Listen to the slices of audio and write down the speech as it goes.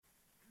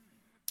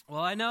Well,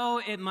 I know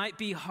it might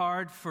be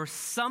hard for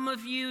some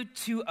of you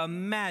to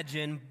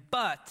imagine,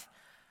 but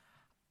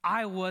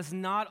I was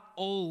not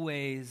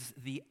always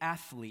the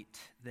athlete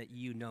that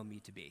you know me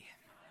to be.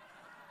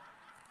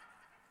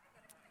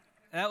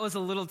 That was a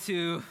little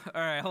too, all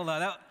right, hold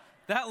on.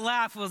 That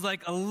laugh was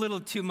like a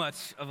little too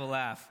much of a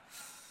laugh.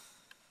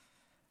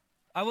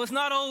 I was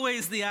not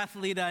always the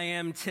athlete I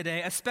am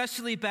today,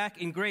 especially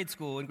back in grade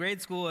school. In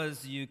grade school,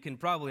 as you can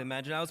probably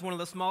imagine, I was one of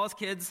the smallest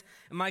kids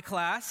in my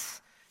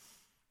class.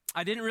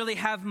 I didn't really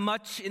have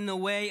much in the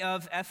way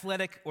of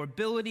athletic or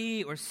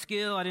ability or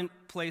skill. I didn't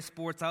play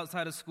sports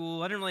outside of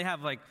school. I didn't really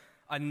have like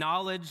a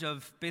knowledge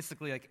of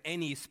basically like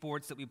any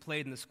sports that we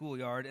played in the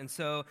schoolyard. And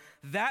so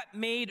that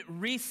made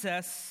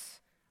recess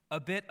a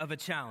bit of a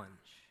challenge.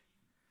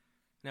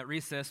 And at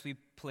recess, we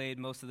played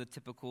most of the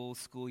typical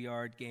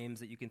schoolyard games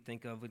that you can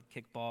think of with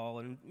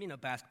kickball and,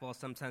 basketball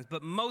sometimes.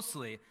 But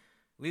mostly, at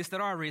least at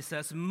our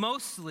recess,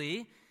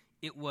 mostly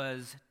it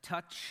was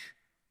touch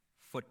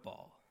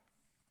football.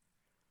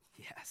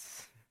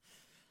 Yes.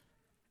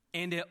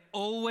 And it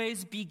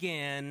always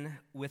began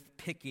with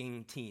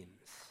picking teams.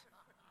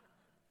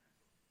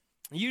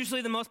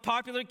 Usually the most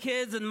popular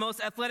kids and the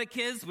most athletic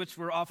kids, which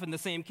were often the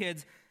same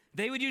kids,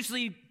 they would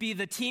usually be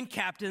the team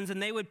captains,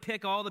 and they would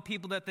pick all the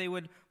people that they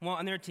would want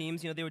on their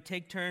teams. They would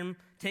take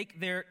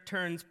their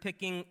turns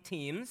picking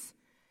teams.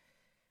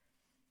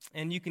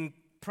 And you can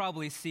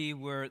probably see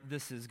where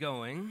this is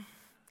going.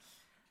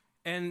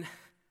 And,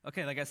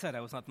 okay, like I said,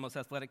 I was not the most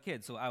athletic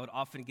kid, so I would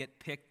often get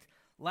picked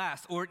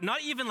last, or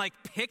not even like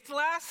picked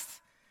last,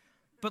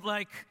 but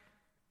like,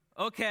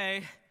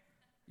 okay,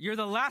 you're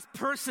the last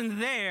person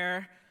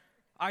there.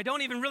 I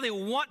don't even really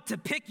want to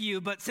pick you,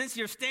 but since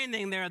you're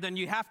standing there, then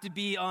you have to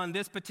be on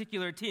this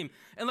particular team.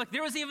 And look,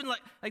 there was even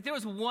like there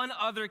was one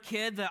other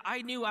kid that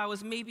I knew I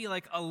was maybe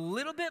like a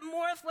little bit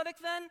more athletic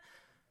than,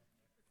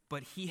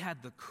 but he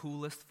had the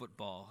coolest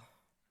football.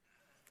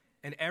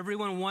 And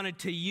everyone wanted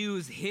to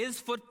use his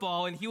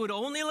football, and he would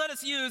only let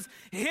us use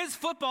his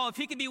football if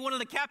he could be one of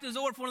the captains,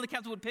 or if one of the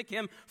captains would pick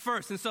him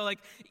first. And so, like,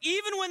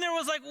 even when there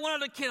was, like, one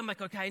other kid, I'm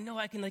like, okay, I know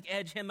I can, like,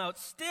 edge him out.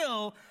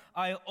 Still,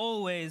 I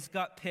always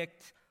got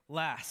picked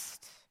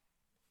last.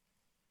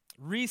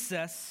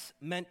 Recess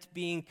meant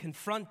being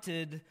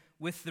confronted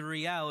with the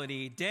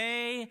reality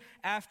day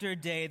after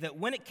day that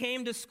when it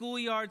came to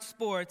schoolyard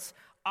sports,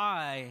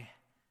 I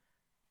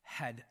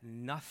had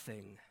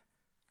nothing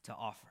to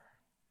offer.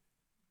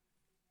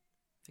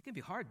 It can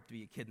be hard to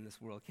be a kid in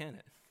this world, can't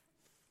it?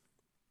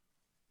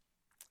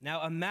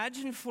 Now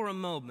imagine for a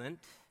moment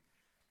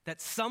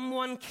that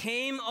someone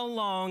came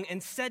along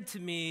and said to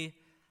me,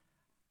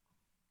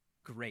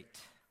 great,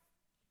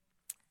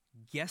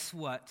 guess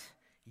what?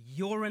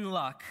 You're in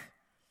luck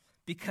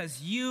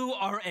because you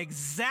are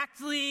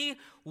exactly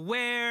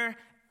where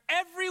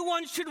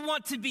everyone should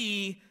want to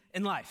be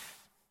in life.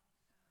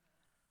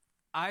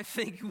 I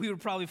think we would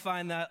probably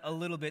find that a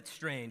little bit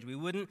strange. We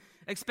wouldn't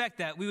expect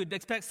that. We would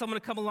expect someone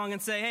to come along and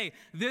say, hey,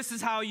 this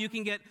is how you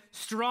can get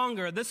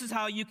stronger. This is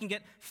how you can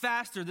get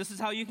faster. This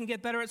is how you can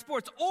get better at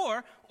sports.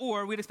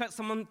 Or we'd expect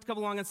someone to come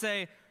along and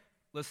say,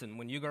 listen,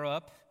 when you grow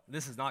up,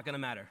 this is not going to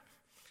matter.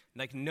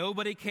 Like,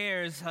 nobody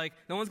cares. Like,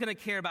 no one's going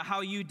to care about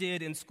how you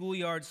did in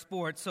schoolyard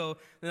sports. So,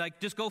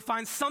 like, just go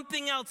find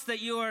something else that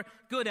you're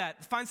good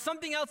at. Find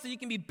something else that you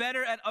can be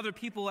better at other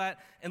people at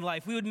in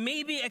life. We would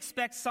maybe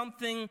expect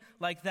something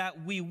like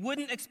that. We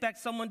wouldn't expect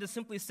someone to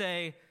simply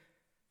say,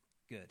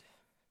 good.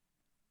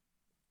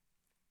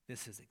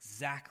 This is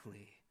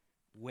exactly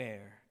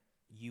where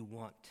you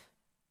want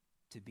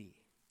to be.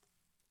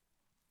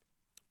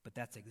 But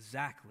that's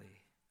exactly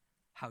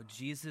how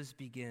Jesus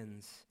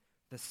begins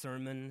the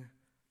Sermon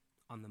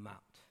on the Mount.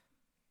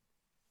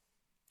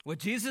 What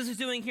Jesus is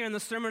doing here in the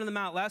Sermon on the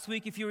Mount, last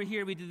week, if you were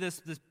here, we did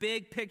this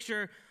big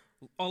picture,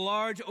 a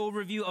large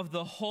overview of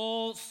the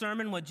whole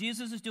sermon. What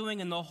Jesus is doing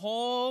in the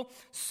whole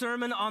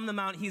Sermon on the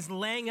Mount, he's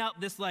laying out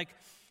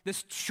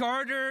this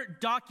charter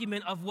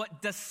document of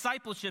what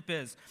discipleship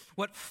is,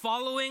 what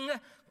following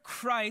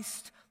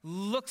Christ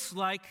looks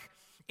like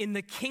in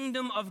the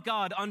kingdom of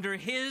God under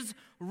his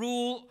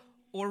rule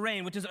or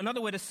reign, which is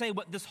another way to say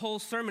what this whole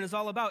sermon is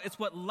all about. It's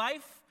what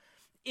life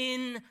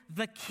in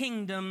the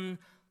kingdom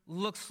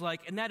looks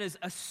like, and that is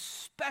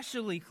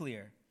especially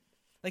clear,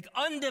 like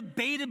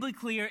undebatably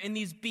clear in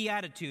these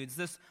Beatitudes,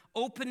 this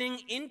opening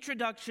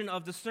introduction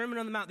of the Sermon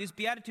on the Mount, these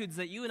Beatitudes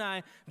that you and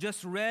I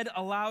just read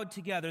aloud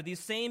together,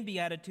 these same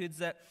Beatitudes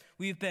that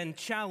we've been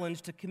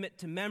challenged to commit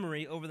to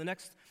memory over the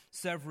next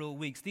several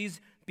weeks.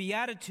 These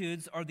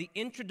Beatitudes are the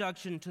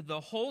introduction to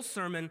the whole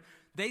sermon.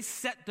 They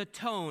set the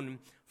tone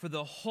for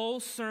the whole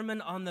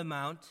Sermon on the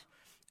Mount,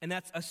 and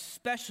that's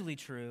especially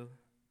true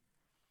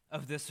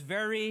of this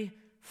very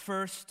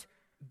first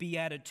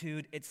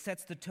Beatitude. It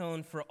sets the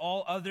tone for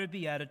all other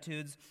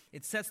Beatitudes.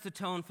 It sets the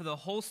tone for the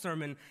whole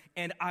sermon.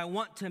 And I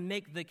want to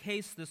make the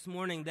case this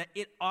morning that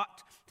it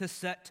ought to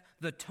set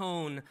the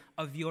tone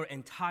of your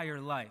entire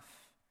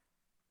life.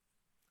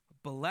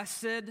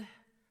 Blessed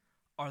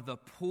are the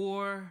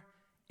poor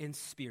in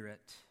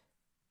spirit,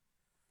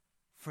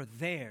 for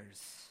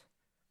theirs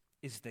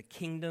is the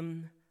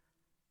kingdom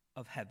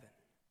of heaven.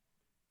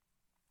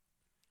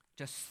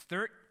 Just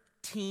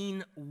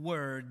 13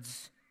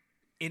 words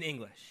in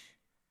English.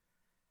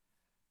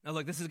 Now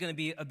look, this is going to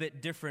be a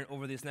bit different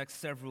over these next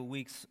several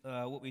weeks,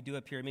 what we do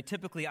up here. I mean,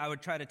 typically I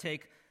would try to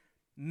take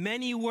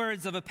many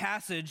words of a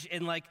passage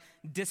and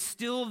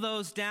distill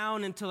those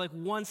down into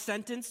one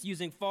sentence,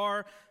 using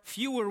far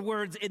fewer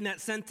words in that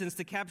sentence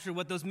to capture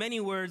what those many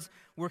words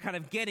were kind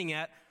of getting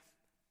at.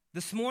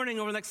 This morning,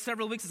 over the next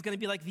several weeks, is going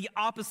to be the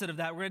opposite of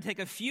that. We're going to take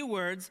a few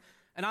words,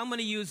 and I'm going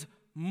to use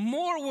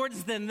more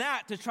words than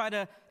that to try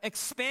to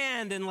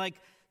expand and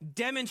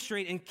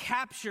demonstrate and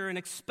capture and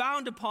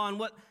expound upon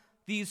what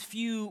these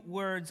few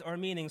words are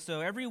meaning.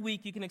 So every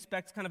week you can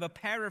expect kind of a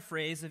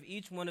paraphrase of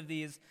each one of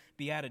these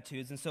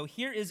Beatitudes. And so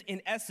here is,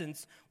 in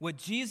essence, what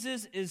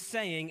Jesus is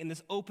saying in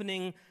this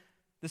opening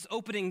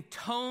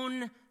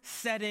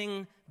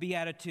tone-setting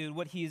Beatitude.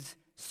 What he's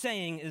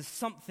saying is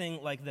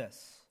something like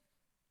this: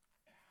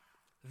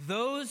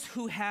 those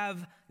who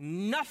have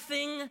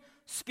nothing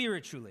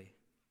spiritually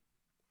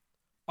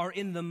are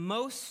in the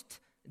most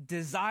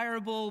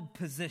desirable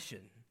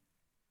position,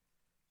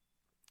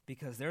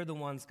 because they're the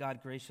ones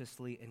God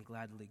graciously and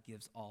gladly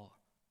gives all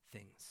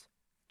things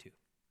to.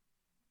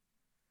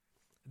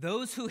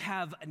 Those who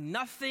have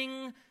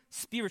nothing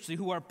spiritually,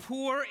 who are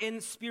poor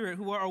in spirit,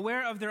 who are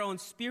aware of their own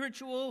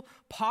spiritual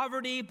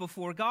poverty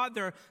before God,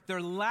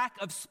 their lack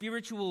of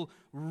spiritual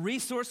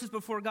resources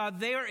before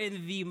God, they are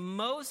in the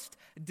most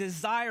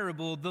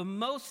desirable, the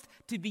most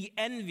to be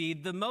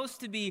envied, the most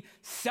to be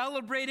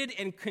celebrated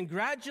and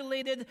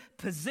congratulated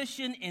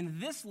position in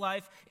this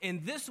life,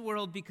 in this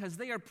world, because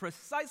they are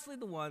precisely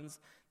the ones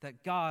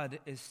that God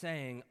is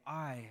saying,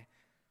 I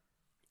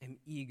am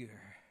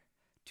eager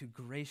to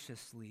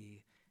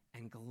graciously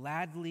and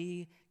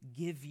gladly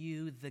give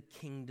you the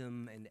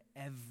kingdom and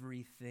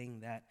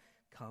everything that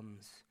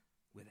comes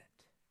with it.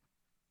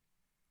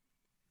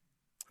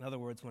 In other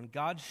words, when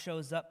God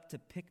shows up to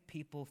pick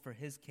people for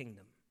his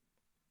kingdom,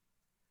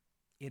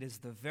 it is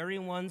the very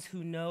ones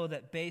who know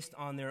that based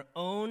on their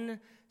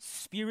own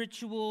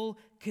spiritual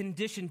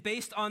condition,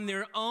 based on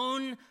their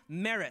own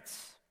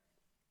merits,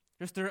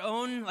 just their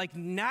own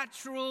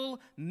natural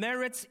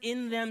merits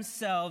in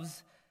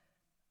themselves,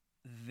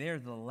 they're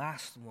the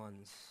last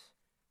ones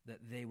that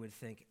they would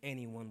think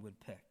anyone would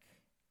pick.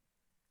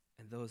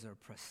 And those are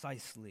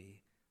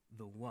precisely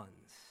the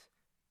ones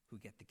who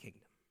get the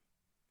kingdom.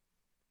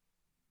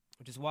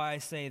 Which is why I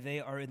say they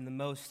are in the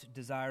most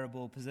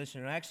desirable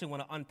position. And I actually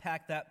want to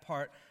unpack that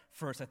part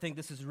first. I think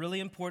this is really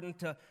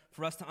important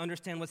for us to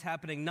understand what's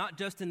happening, not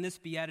just in this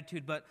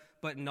Beatitude, but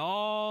in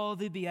all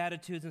the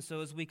Beatitudes. And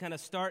so as we kind of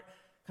start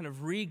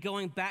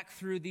going back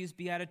through these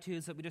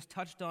Beatitudes that we just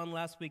touched on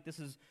last week, this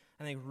is,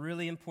 I think,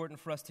 really important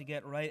for us to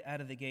get right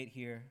out of the gate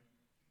here.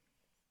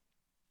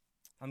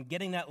 I'm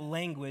getting that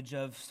language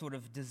of sort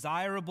of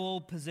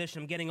desirable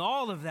position. I'm getting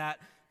all of that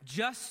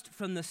just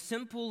from the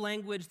simple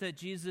language that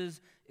Jesus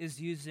is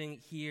using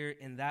here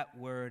in that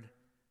word,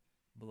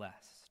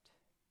 blessed.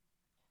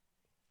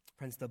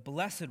 Friends, the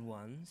blessed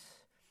ones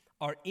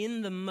are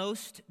in the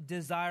most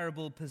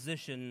desirable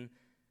position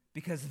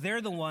because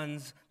they're the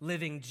ones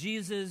living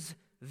Jesus'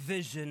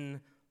 vision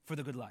for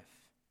the good life.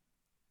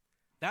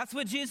 That's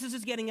what Jesus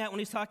is getting at when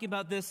he's talking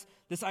about this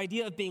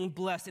idea of being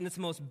blessed in its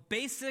most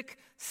basic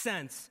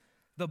sense.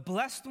 The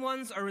blessed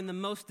ones are in the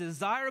most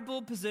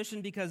desirable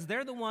position because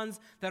they're the ones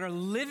that are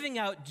living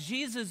out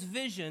Jesus'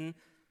 vision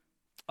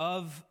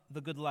of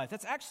the good life.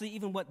 That's actually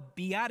even what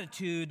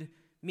beatitude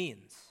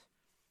means.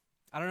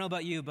 I don't know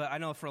about you, but I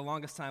know for the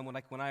longest time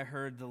when I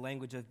heard the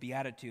language of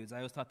beatitudes, I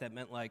always thought that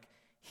meant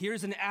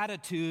here's an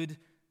attitude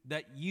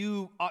that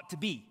you ought to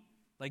be.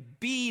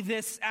 Be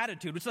this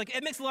attitude, which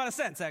it makes a lot of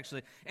sense,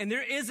 actually. And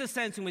there is a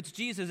sense in which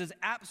Jesus is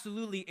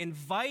absolutely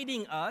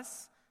inviting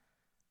us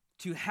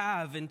to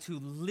have and to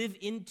live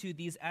into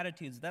these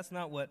attitudes. That's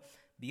not what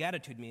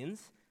beatitude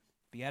means.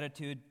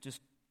 Beatitude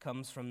just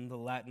comes from the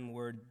Latin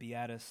word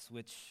beatus,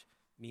 which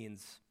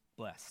means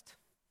blessed.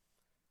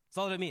 That's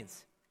all that it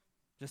means.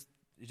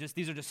 Just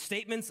these are just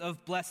statements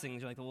of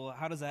blessings. You're well,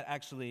 how does that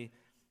actually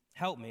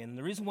help me? And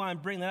the reason why I'm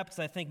bringing that up is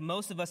I think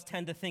most of us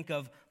tend to think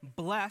of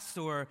blessed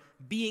or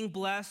being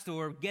blessed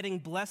or getting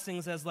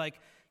blessings as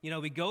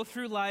we go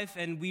through life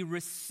and we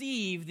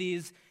receive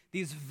these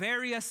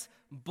various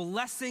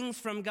blessings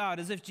from God,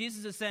 as if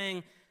Jesus is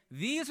saying,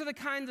 these are the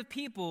kinds of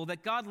people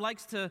that God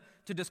likes to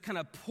just kind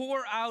of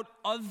pour out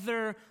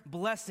other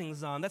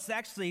blessings on. That's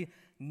actually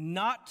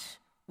not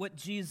what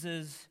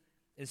Jesus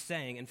is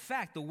saying. In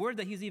fact, the word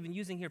that he's even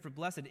using here for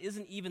blessed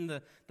isn't even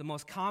the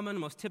most common,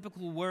 most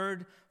typical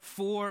word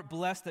for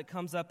blessed that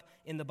comes up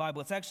in the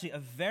Bible. It's actually a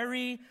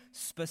very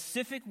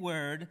specific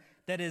word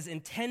that is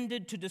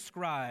intended to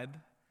describe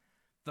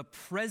the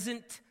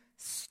present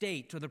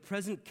state or the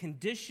present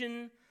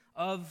condition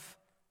of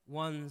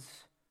one's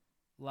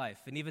life.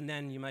 And even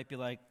then, you might be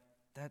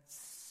that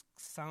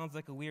sounds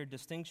like a weird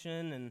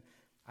distinction, and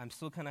I'm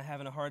still kind of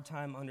having a hard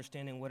time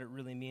understanding what it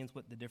really means,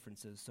 what the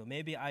difference is. So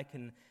maybe I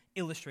can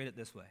illustrate it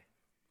this way.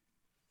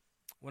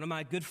 One of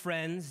my good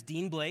friends,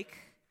 Dean Blake,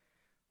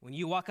 When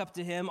you walk up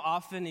to him,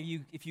 often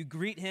if you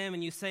greet him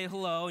and you say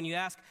hello and you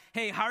ask,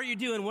 hey, how are you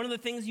doing? One of the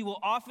things you will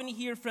often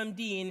hear from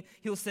Dean,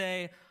 he'll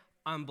say,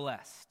 I'm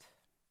blessed.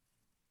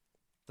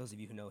 Those of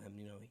you who know him,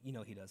 you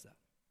know he does that.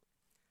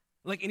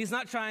 And he's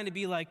not trying to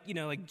be like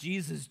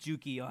Jesus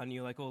jukey on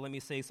you, let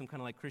me say some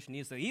kind of Christian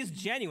news. He's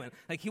genuine.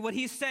 What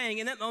he's saying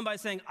in that moment by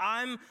saying,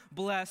 I'm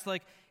blessed,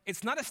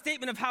 it's not a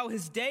statement of how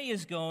his day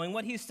is going.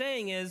 What he's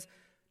saying is,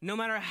 no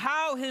matter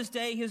how his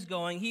day is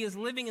going, he is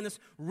living in this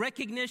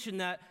recognition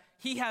that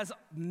he has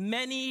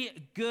many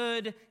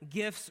good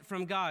gifts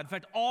from God. In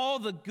fact, all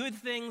the good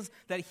things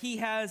that he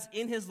has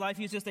in his life,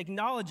 he's just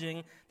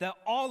acknowledging that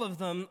all of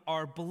them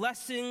are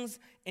blessings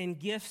and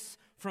gifts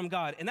from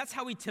God. And that's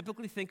how we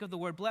typically think of the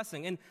word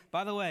blessing. And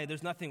by the way,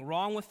 there's nothing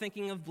wrong with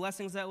thinking of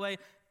blessings that way.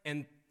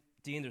 And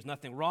Dean, there's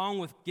nothing wrong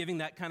with giving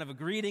that kind of a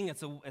greeting.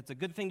 It's a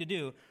good thing to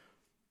do.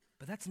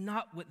 But that's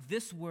not what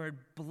this word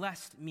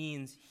blessed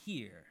means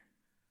here.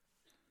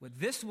 What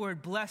this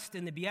word blessed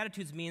in the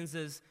Beatitudes means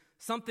is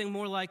something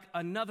more like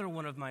another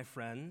one of my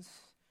friends,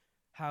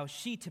 how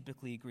she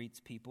typically greets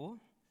people.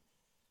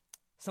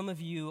 Some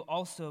of you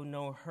also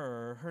know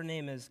her. Her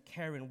name is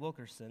Karen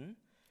Wilkerson.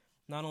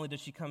 Not only does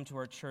she come to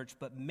our church,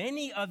 but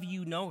many of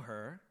you know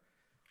her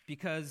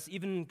because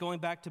even going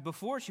back to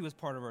before she was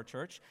part of our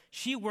church,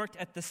 she worked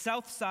at the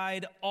South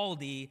Side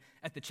Aldi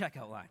at the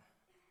checkout line.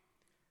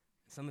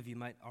 Some of you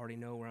might already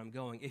know where I'm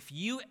going. If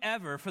you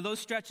ever, for those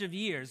stretch of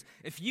years,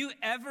 if you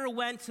ever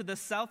went to the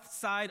South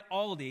Side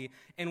Aldi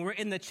and were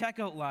in the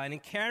checkout line, in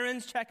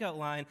Karen's checkout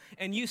line,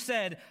 and you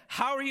said,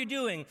 how are you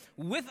doing?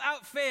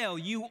 Without fail,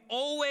 you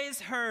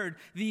always heard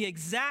the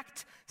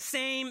exact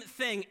same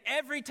thing.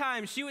 Every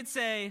time she would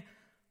say,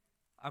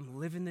 I'm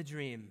living the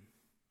dream.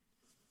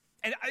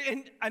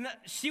 And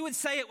she would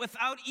say it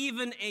without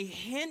even a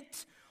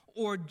hint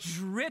or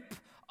drip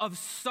of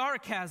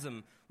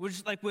sarcasm,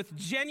 which with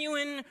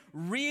genuine,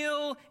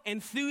 real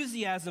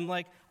enthusiasm.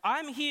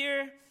 I'm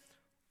here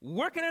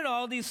working at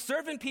Aldi,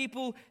 serving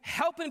people,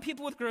 helping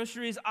people with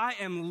groceries. I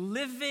am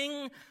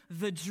living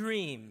the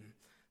dream.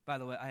 By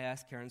the way, I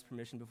asked Karen's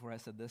permission before I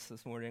said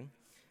this morning.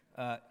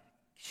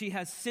 She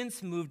has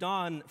since moved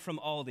on from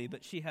Aldi,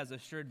 but she has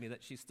assured me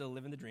that she's still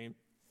living the dream.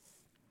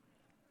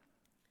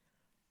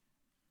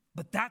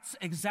 But that's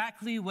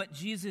exactly what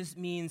Jesus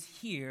means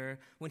here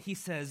when he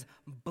says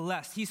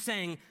blessed. He's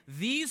saying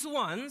these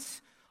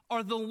ones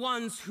are the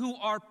ones who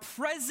are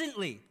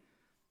presently,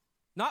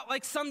 not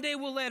like someday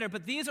we'll later,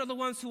 but these are the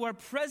ones who are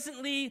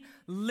presently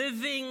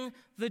living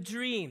the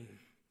dream.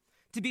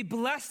 To be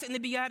blessed in the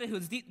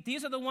Beatitudes,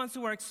 these are the ones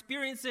who are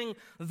experiencing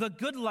the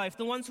good life,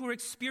 the ones who are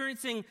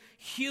experiencing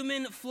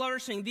human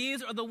flourishing.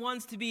 These are the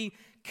ones to be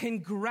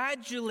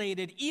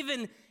congratulated,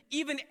 even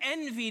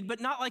envied,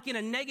 but not in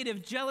a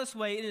negative, jealous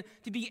way,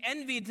 to be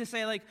envied, to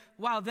say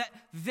wow, that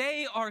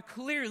they are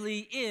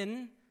clearly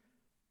in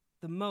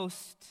the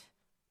most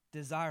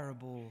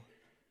desirable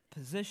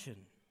position.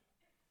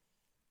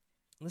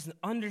 Listen,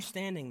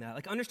 understanding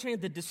that, understanding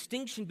the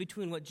distinction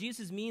between what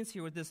Jesus means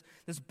here with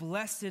this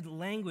blessed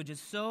language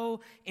is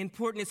so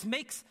important.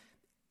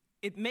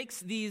 It makes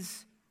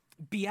these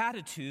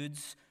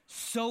Beatitudes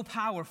so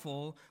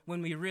powerful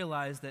when we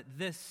realize that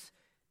this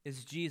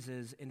is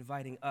Jesus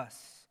inviting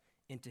us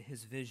into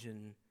his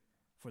vision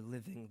for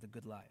living the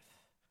good life.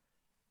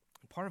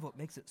 And part of what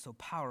makes it so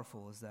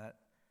powerful is that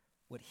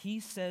what he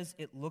says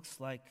it looks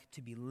like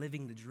to be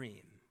living the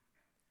dream,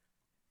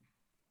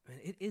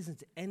 it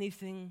isn't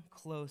anything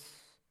close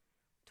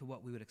to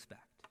what we would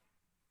expect.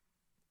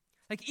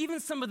 Even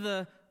some of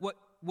the what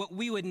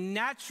we would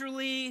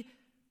naturally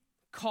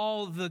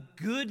call the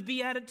good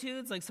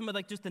Beatitudes, some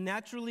of just the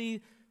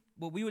naturally,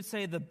 what we would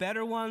say the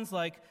better ones,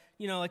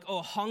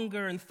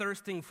 hunger and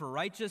thirsting for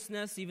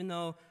righteousness, even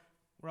though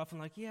we're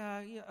often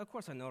yeah, of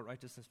course I know what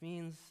righteousness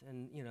means,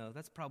 and,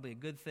 that's probably a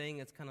good thing.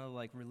 It's kind of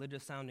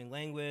religious-sounding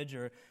language.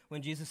 Or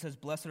when Jesus says,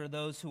 blessed are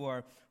those who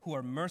are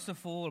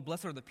merciful, or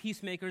blessed are the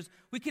peacemakers,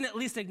 we can at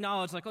least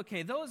acknowledge,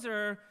 okay, those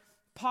are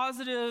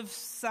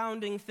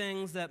positive-sounding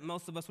things that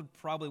most of us would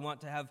probably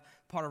want to have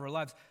part of our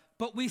lives.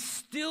 But we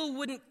still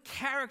wouldn't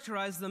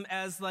characterize them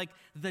as,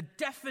 the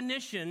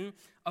definition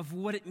of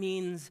what it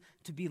means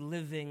to be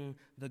living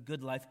the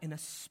good life, and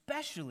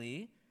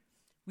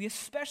we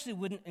especially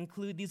wouldn't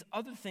include these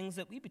other things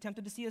that we'd be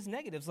tempted to see as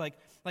negatives, like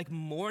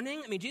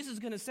mourning. Jesus is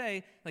going to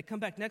say, come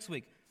back next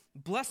week,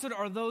 blessed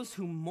are those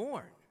who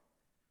mourn.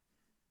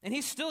 And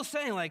he's still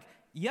saying,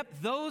 yep,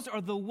 those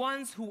are the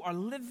ones who are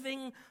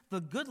living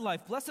the good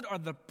life. Blessed are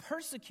the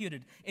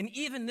persecuted. And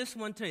even this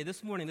one today,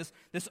 this morning,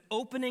 this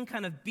opening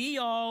kind of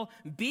be-all,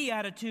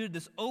 beatitude,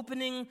 this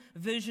opening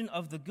vision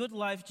of the good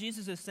life,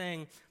 Jesus is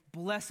saying,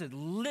 blessed,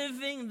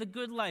 living the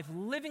good life,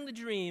 living the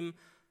dream,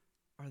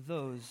 are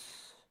those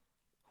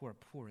who are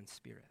poor in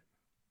spirit.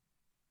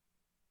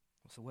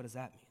 So what does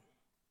that mean?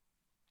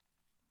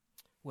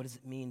 What does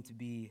it mean to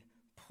be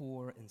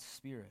poor in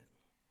spirit?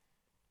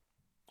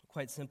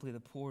 Quite simply, the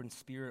poor in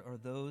spirit are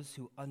those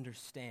who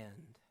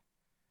understand.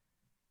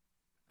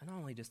 And not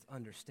only just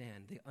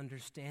understand, they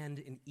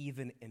understand and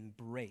even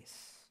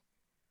embrace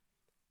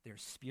their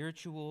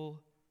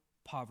spiritual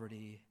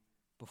poverty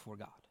before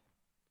God.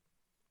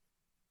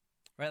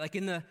 Right? Like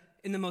in the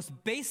most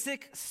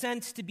basic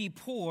sense, to be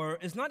poor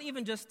is not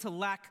even just to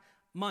lack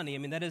money. I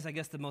mean, that is, I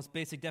guess, the most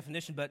basic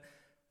definition, but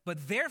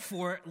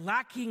therefore,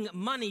 lacking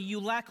money, you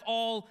lack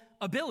all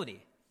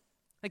ability.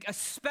 Like,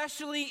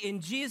 especially in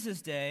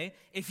Jesus' day,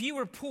 if you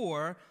were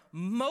poor,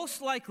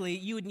 most likely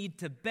you would need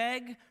to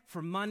beg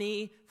for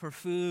money, for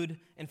food,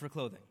 and for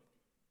clothing.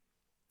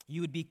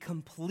 You would be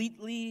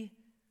completely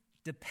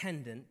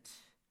dependent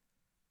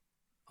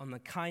on the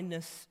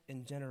kindness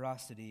and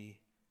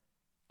generosity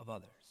of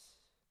others.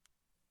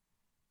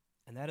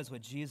 And that is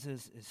what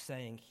Jesus is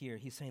saying here.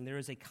 He's saying there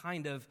is a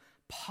kind of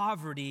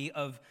poverty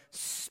of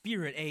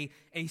spirit,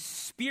 a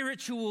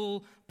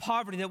spiritual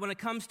poverty, that when it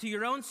comes to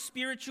your own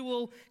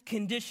spiritual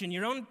condition,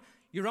 your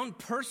own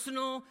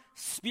personal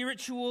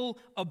spiritual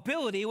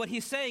ability, what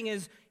he's saying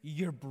is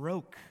you're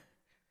broke.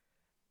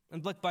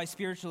 And look, by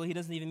spiritual, he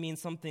doesn't even mean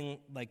something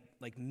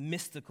like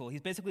mystical.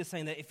 He's basically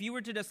saying that if you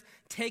were to just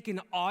take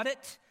an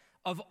audit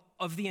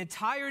of the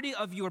entirety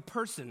of your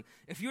person,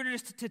 if you were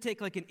just to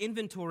take like an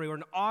inventory or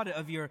an audit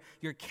of your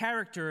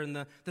character and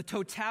the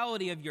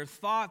totality of your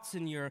thoughts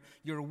and your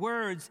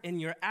words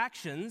and your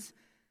actions,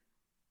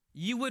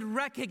 you would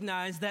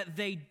recognize that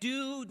they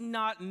do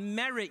not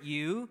merit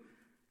you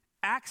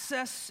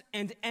access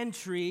and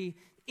entry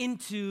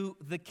into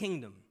the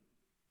kingdom.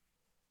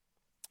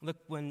 Look,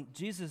 when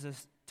Jesus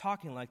is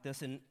talking like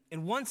this, in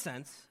one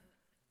sense,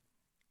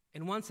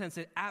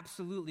 it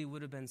absolutely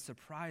would have been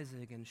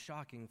surprising and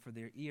shocking for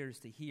their ears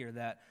to hear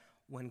that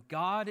when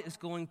God is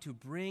going to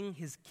bring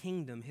his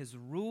kingdom, his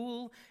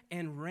rule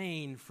and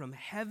reign from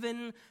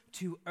heaven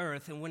to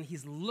earth, and when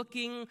he's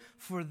looking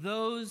for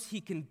those he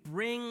can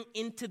bring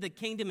into the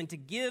kingdom and to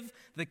give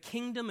the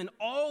kingdom and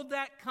all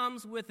that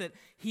comes with it,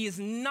 he is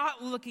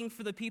not looking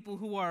for the people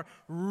who are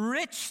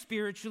rich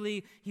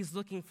spiritually. He's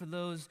looking for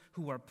those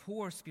who are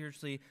poor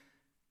spiritually.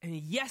 And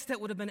yes,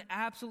 that would have been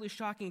absolutely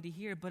shocking to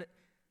hear, but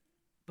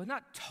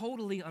not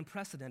totally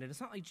unprecedented. It's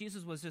not like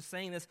Jesus was just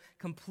saying this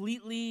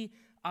completely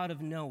out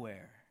of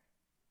nowhere.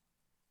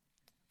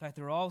 In fact,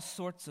 there are all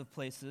sorts of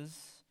places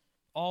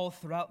all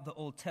throughout the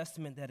Old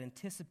Testament that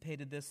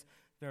anticipated this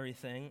very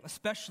thing,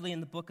 especially in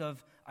the book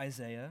of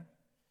Isaiah.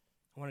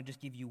 I want to just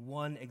give you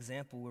one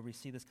example where we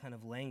see this kind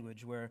of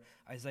language, where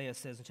Isaiah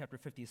says in chapter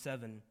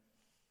 57,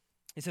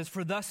 he says,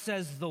 "For thus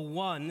says the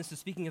one," this is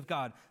speaking of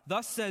God,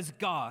 "thus says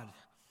God,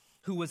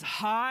 who was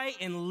high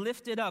and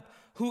lifted up,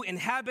 who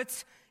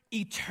inhabits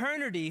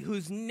eternity,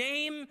 whose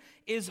name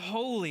is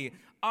holy.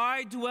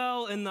 I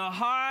dwell in the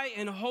high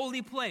and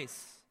holy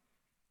place.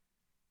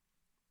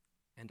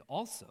 And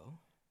also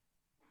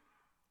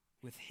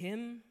with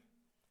him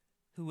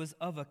who was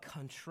of a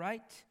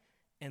contrite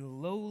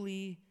and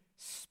lowly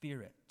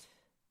spirit.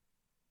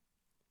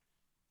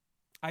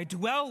 I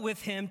dwell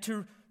with him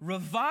to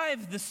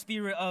revive the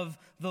spirit of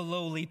the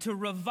lowly, to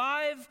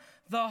revive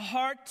the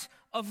heart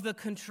of the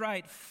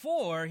contrite.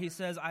 For," he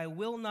says, "I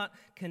will not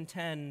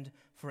contend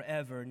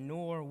forever,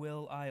 nor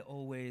will I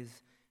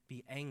always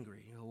be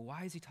angry."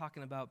 Why is he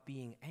talking about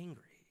being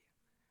angry?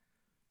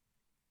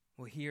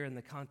 Well, here in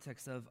the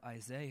context of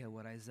Isaiah,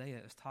 what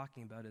Isaiah is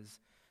talking about is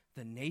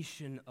the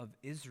nation of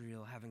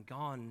Israel having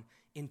gone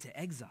into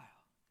exile.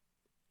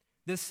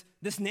 This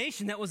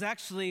nation that was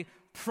actually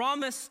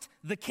promised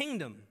the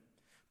kingdom,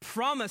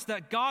 promised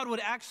that God would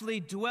actually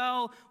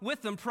dwell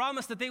with them,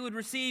 promised that they would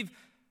receive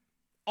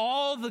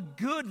all the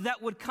good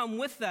that would come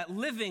with that,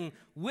 living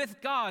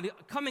with God,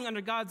 coming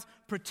under God's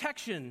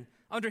protection,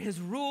 under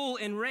his rule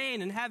and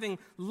reign, and having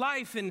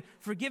life and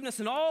forgiveness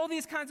and all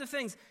these kinds of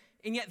things.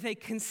 And yet they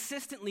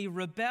consistently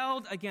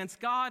rebelled against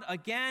God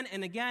again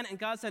and again. And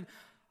God said,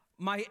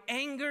 "My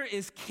anger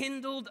is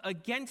kindled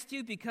against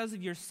you because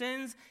of your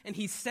sins." And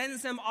he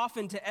sends them off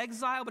into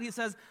exile. But he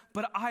says,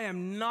 "But I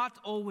am not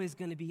always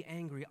going to be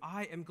angry.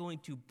 I am going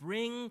to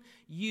bring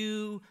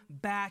you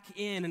back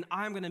in. And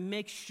I'm going to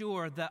make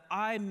sure that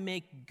I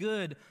make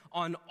good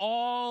on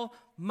all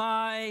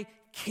my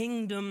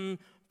kingdom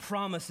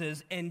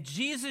promises." And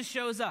Jesus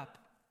shows up.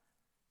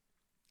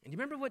 And you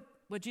remember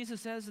what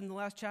Jesus says in the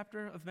last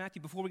chapter of Matthew?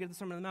 Before we get to the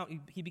Sermon on the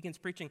Mount, he begins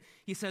preaching.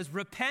 He says,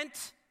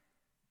 "Repent,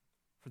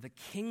 for the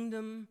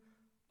kingdom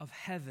of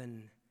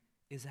heaven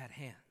is at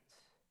hand."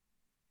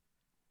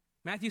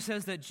 Matthew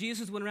says that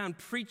Jesus went around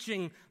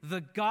preaching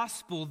the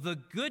gospel, the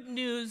good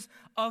news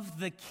of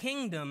the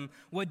kingdom.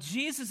 What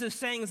Jesus is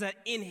saying is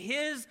that in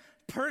his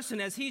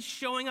person, as he's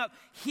showing up,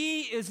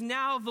 he is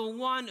now the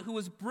one who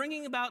is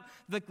bringing about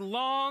the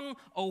long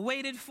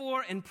awaited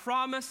for and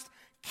promised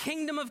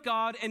kingdom of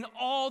God and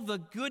all the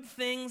good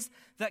things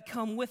that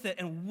come with it.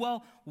 And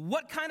well,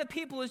 what kind of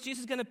people is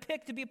Jesus going to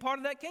pick to be part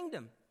of that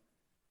kingdom?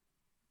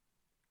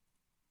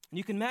 And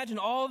you can imagine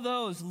all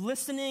those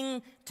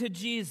listening to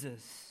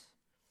Jesus,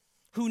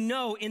 who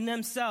know in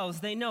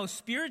themselves, they know,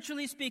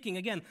 spiritually speaking,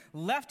 again,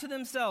 left to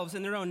themselves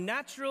in their own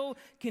natural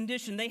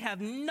condition, they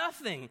have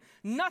nothing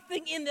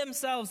in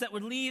themselves that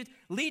would lead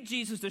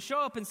Jesus to show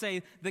up and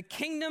say, the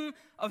kingdom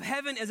of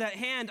heaven is at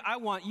hand. I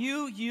want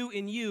you,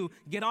 and you.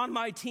 Get on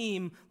my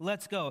team.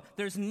 Let's go.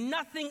 There's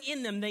nothing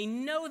in them. They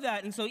know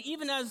that. And so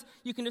even as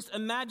you can just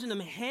imagine them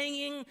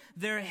hanging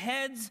their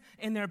heads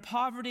in their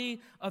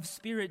poverty of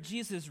spirit,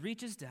 Jesus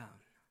reaches down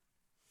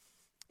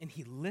and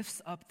he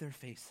lifts up their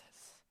faces.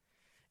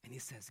 And he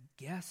says,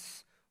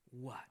 guess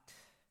what?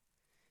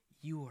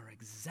 You are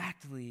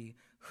exactly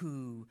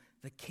who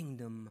the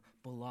kingdom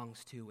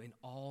belongs to and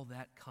all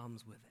that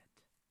comes with it.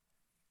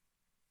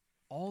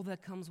 All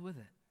that comes with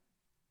it.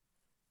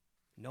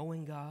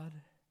 Knowing God,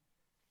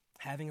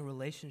 having a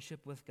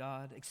relationship with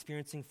God,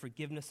 experiencing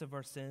forgiveness of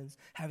our sins,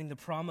 having the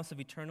promise of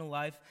eternal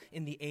life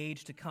in the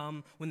age to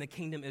come when the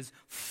kingdom is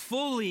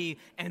fully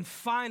and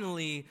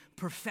finally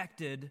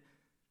perfected,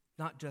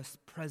 not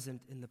just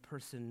present in the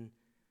person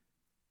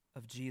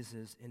of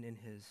Jesus and in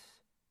his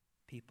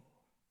people.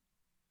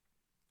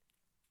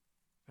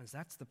 Friends,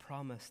 that's the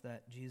promise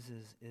that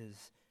Jesus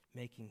is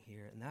making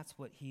here, and that's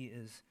what he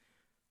is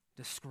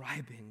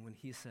describing when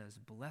he says,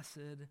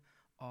 blessed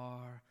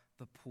are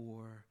the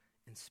poor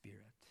in spirit,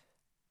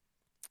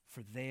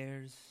 for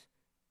theirs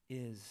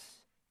is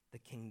the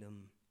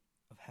kingdom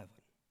of heaven.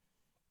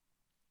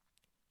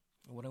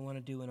 What I want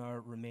to do in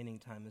our remaining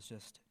time is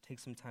just take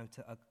some time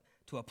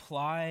to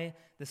apply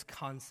this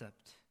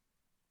concept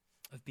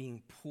of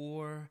being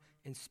poor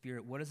in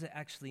spirit. What does it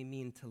actually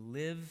mean to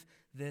live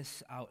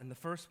this out? And this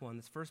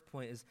first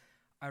point is,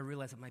 I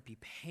realize it might be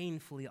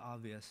painfully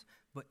obvious,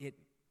 but it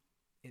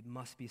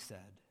must be said.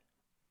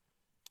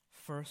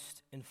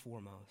 First and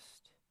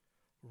foremost,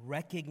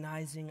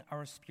 recognizing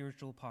our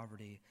spiritual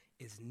poverty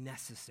is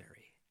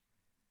necessary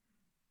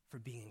for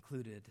being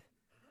included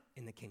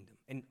in the kingdom.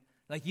 And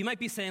you might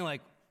be saying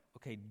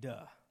okay,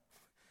 duh.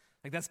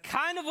 That's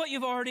kind of what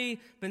you've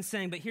already been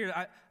saying, but here,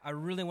 I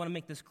really want to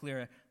make this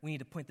clear. We need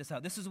to point this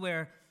out. This is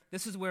where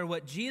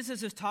what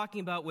Jesus is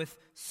talking about with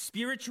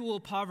spiritual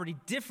poverty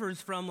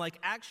differs from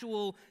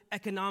actual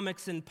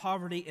economics and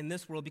poverty in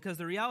this world, because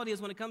the reality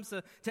is when it comes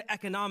to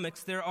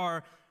economics, there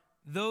are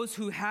those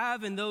who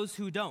have and those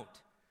who don't.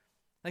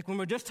 When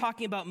we're just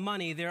talking about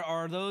money, there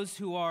are those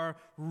who are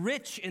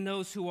rich and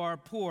those who are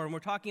poor. And we're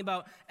talking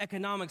about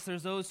economics,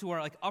 there's those who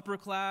are upper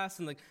class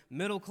and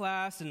middle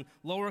class and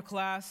lower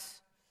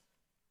class.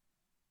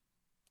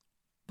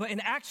 But in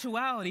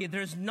actuality,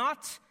 there's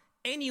not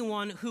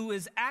anyone who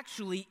is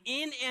actually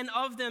in and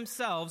of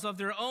themselves, of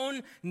their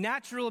own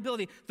natural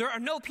ability. There are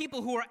no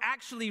people who are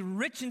actually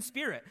rich in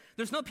spirit.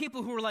 There's no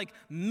people who are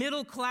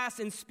middle class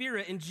in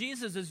spirit. And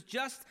Jesus is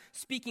just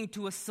speaking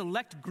to a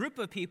select group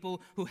of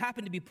people who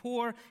happen to be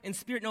poor in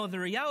spirit. No, the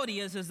reality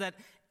is that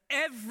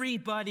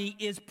everybody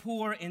is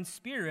poor in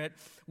spirit.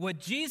 What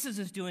Jesus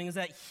is doing is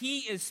that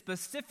he is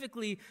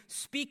specifically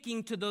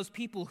speaking to those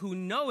people who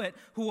know it,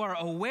 who are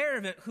aware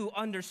of it, who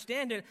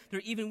understand it.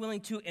 They're even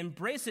willing to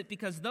embrace it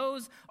because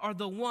those are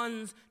the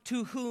ones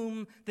to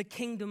whom the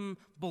kingdom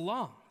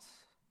belongs.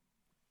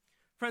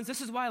 Friends, this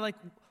is why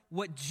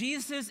what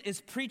Jesus is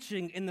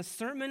preaching in the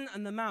Sermon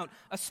on the Mount,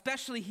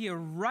 especially here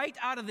right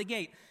out of the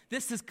gate,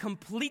 this is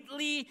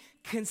completely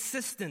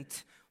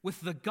consistent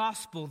with the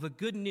gospel, the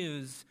good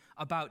news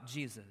about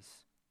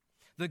Jesus.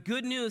 The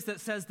good news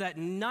that says that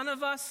none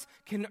of us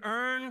can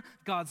earn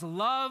God's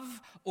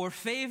love or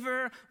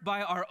favor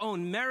by our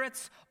own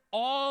merits.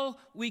 All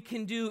we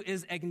can do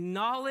is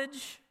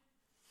acknowledge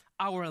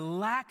our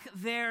lack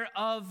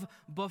thereof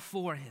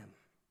before him.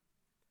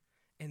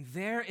 And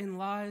therein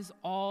lies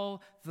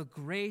all the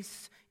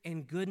grace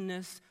and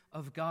goodness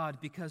of God,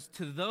 because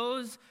to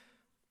those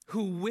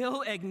who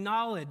will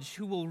acknowledge,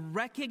 who will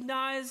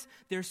recognize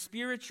their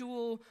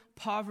spiritual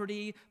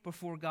poverty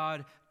before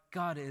God,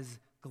 God is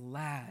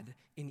glad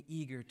and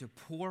eager to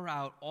pour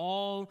out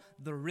all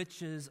the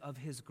riches of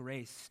his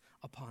grace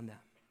upon them.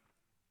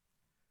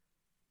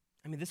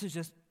 This is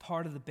just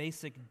part of the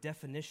basic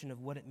definition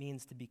of what it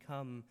means to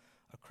become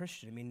a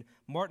Christian.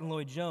 Martin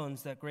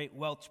Lloyd-Jones, that great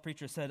Welsh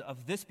preacher, said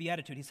of this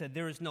beatitude, he said,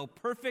 there is no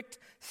perfect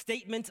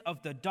statement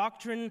of the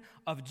doctrine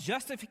of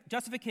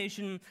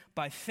justification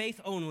by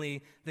faith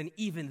only than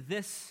even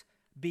this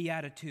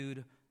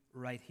beatitude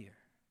right here.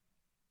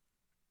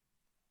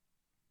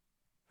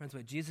 Friends,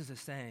 what Jesus is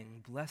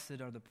saying, blessed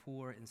are the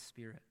poor in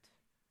spirit,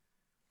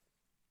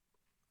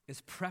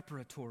 is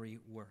preparatory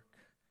work.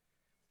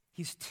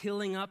 He's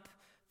tilling up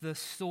the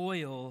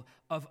soil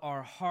of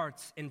our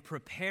hearts and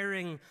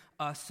preparing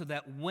us so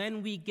that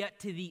when we get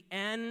to the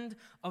end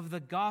of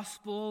the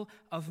Gospel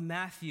of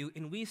Matthew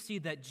and we see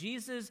that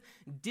Jesus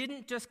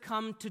didn't just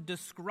come to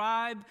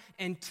describe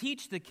and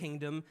teach the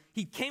kingdom,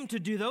 he came to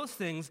do those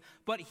things,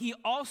 but he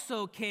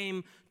also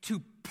came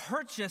to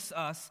purchase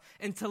us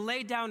and to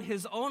lay down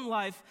his own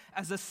life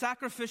as a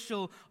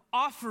sacrificial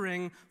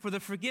offering for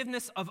the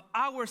forgiveness of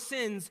our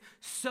sins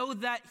so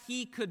that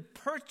he could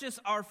purchase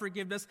our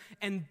forgiveness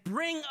and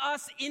bring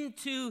us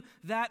into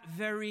that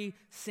very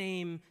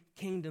same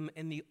kingdom,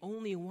 and the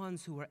only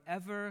ones who are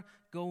ever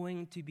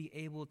going to be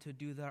able to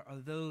do that are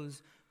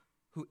those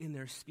who in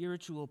their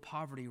spiritual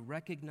poverty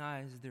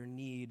recognize their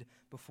need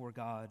before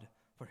God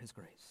for his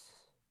grace.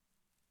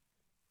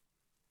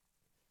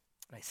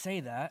 And I say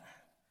that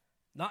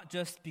not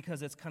just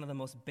because it's kind of the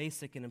most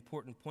basic and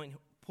important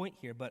point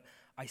here, but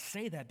I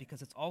say that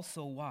because it's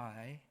also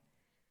why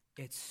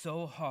it's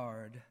so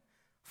hard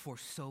for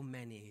so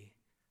many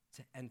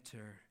to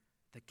enter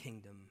the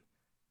kingdom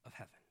of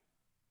heaven.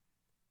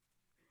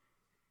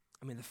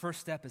 I mean, the first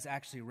step is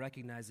actually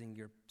recognizing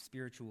your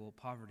spiritual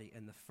poverty,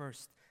 and the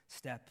first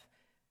step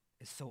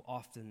is so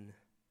often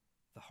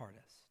the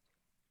hardest.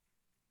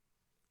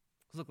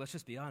 Because look, let's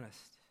just be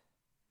honest.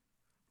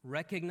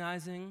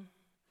 Recognizing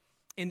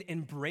and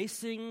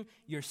embracing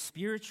your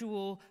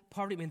spiritual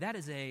poverty, I mean, that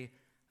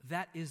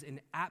is an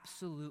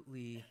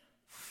absolutely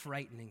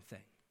frightening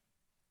thing.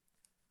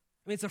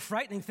 I mean, it's a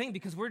frightening thing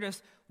because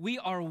we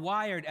are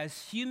wired as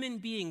human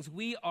beings,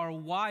 we are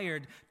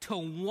wired to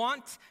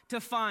want to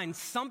find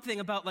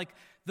something about like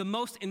the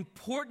most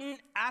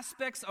important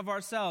aspects of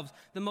ourselves,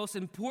 the most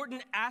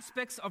important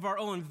aspects of our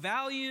own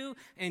value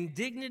and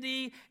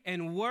dignity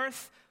and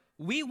worth.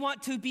 We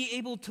want to be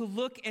able to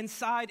look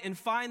inside and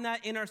find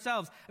that in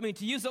ourselves. I mean,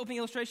 to use the opening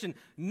illustration,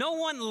 no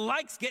one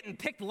likes getting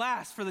picked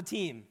last for the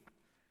team.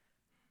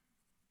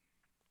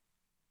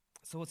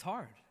 So it's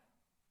hard.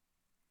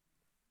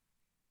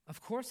 Of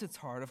course it's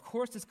hard. Of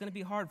course it's going to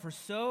be hard for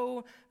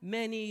so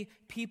many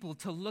people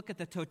to look at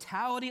the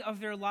totality of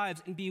their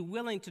lives and be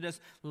willing to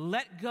just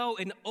let go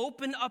and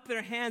open up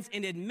their hands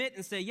and admit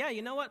and say, yeah,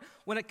 you know what?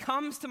 When it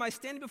comes to my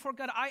standing before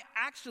God, I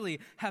actually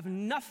have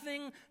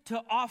nothing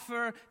to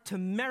offer to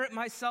merit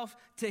myself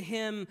to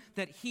him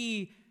that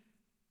he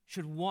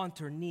should want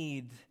or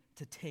need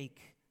to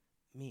take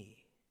me.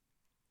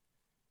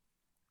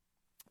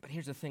 But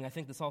here's the thing. I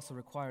think this also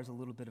requires a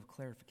little bit of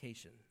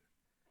clarification.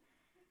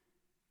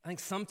 I think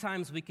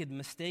sometimes we could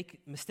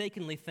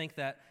mistakenly think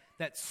that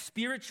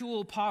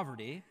spiritual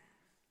poverty,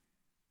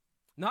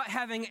 not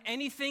having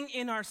anything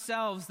in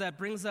ourselves that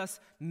brings us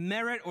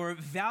merit or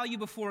value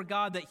before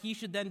God, that he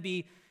should then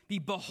be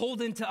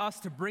beholden to us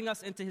to bring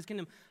us into his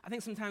kingdom. I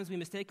think sometimes we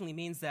mistakenly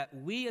means that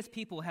we as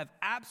people have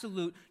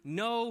absolute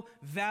no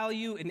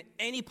value in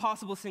any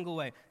possible single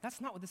way. That's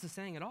not what this is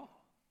saying at all.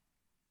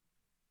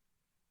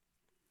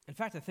 In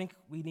fact, I think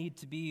we need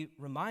to be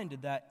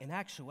reminded that in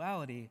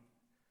actuality,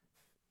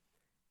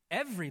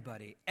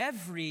 everybody,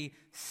 every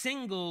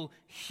single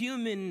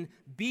human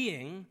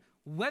being,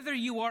 whether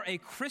you are a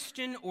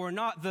Christian or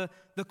not, the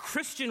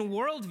Christian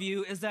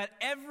worldview is that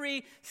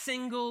every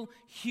single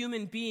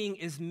human being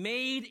is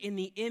made in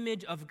the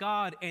image of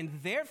God, and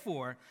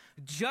therefore,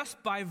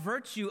 just by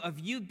virtue of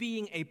you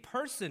being a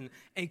person,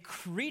 a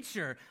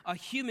creature, a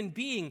human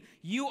being,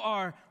 you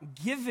are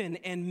given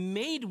and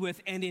made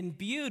with and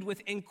imbued with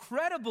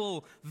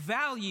incredible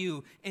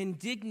value and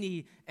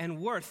dignity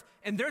and worth.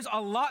 And there's a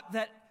lot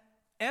that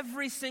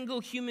every single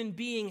human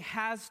being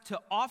has to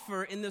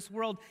offer in this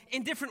world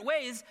in different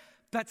ways.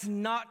 That's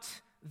not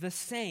the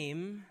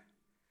same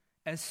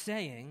as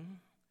saying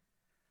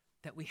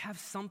that we have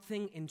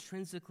something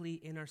intrinsically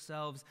in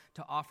ourselves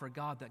to offer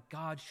God, that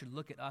God should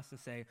look at us and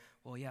say,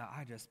 well, yeah,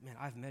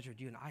 I've measured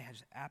you and I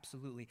just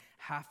absolutely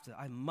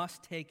I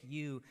must take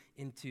you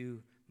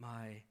into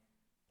my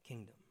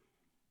kingdom.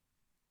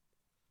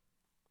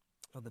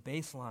 Well, the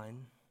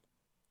baseline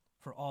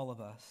for all of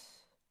us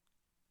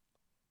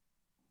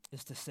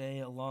is to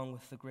say, along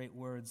with the great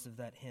words of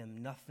that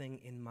hymn,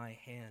 nothing in my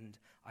hand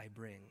I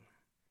bring,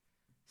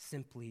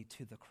 simply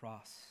to the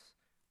cross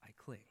I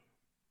cling.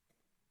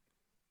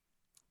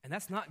 And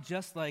that's not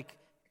just like,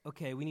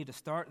 okay, we need to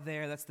start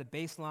there. That's the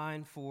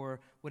baseline for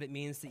what it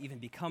means to even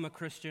become a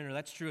Christian, or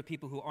that's true of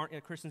people who aren't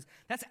yet Christians.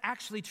 That's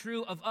actually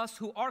true of us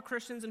who are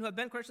Christians and who have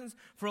been Christians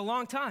for a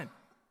long time.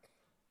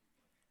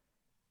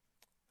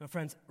 Now,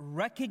 friends,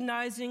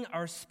 recognizing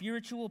our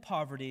spiritual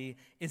poverty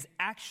is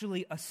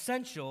actually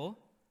essential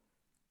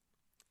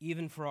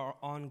even for our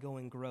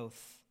ongoing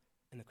growth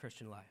in the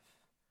Christian life.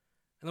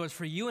 In other words,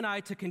 for you and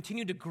I to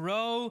continue to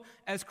grow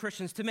as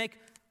Christians, to make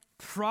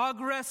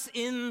progress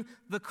in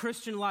the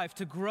Christian life,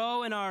 to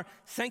grow in our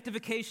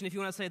sanctification, if you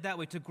want to say it that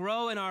way, to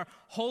grow in our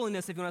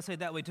holiness, if you want to say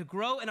it that way, to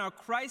grow in our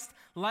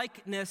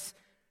Christ-likeness,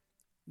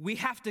 we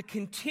have to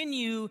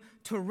continue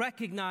to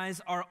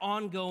recognize our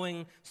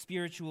ongoing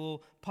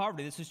spiritual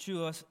poverty. This is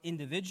true of us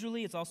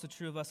individually. It's also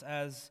true of us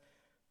as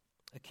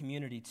a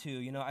community too.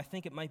 You know, I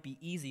think it might be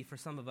easy for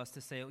some of us to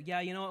say, yeah,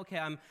 you know, okay,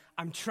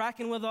 I'm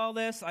tracking with all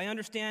this. I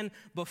understand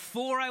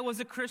before I was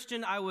a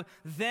Christian, I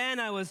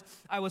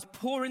was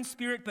poor in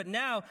spirit, but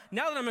now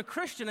that I'm a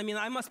Christian, I mean,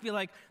 I must be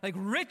like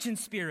rich in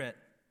spirit.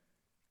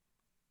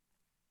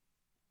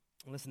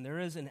 Listen, there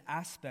is an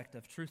aspect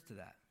of truth to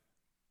that.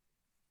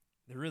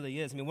 There really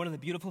is. I mean, one of the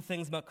beautiful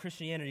things about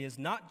Christianity is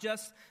not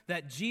just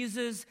that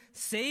Jesus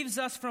saves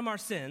us from our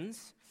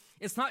sins.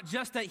 It's not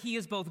just that he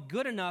is both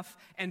good enough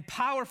and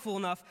powerful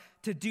enough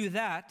to do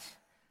that,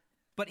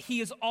 but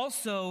he is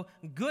also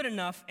good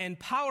enough and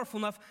powerful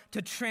enough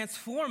to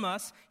transform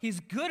us. He's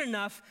good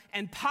enough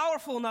and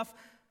powerful enough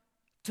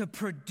to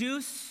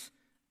produce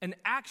an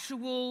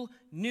actual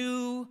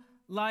new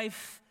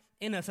life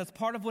in us. That's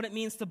part of what it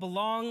means to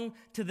belong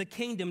to the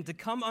kingdom, to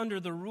come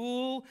under the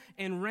rule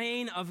and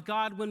reign of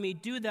God. When we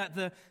do that,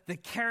 the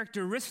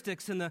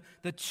characteristics and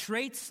the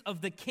traits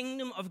of the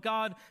kingdom of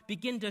God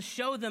begin to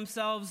show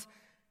themselves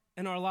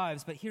in our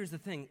lives. But here's the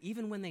thing,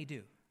 even when they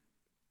do,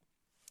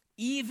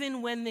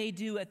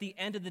 at the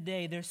end of the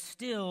day, they're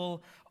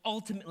still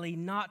ultimately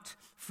not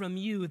from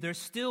you. They're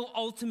still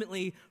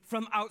ultimately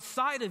from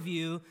outside of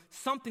you,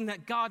 something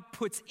that God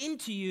puts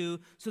into you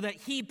so that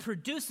he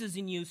produces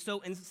in you. So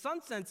in some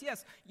sense,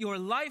 yes, your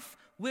life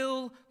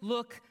will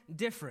look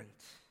different.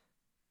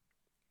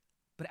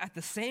 But at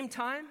the same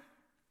time,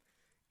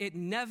 it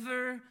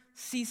never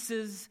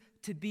ceases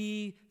to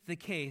be the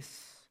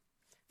case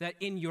that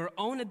in your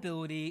own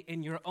ability,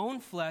 in your own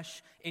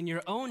flesh, in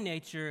your own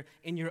nature,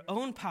 in your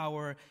own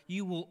power,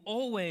 you will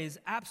always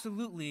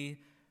absolutely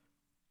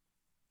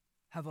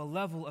have a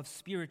level of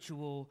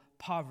spiritual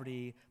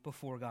poverty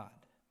before God.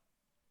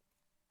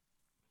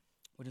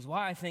 Which is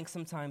why I think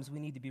sometimes we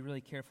need to be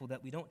really careful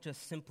that we don't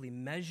just simply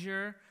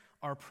measure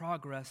our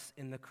progress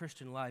in the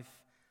Christian life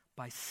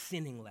by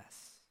sinning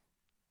less.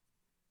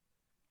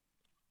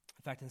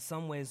 In fact, in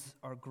some ways,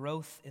 our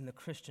growth in the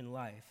Christian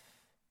life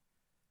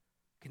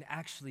can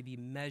actually be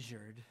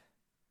measured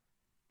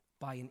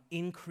by an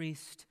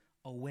increased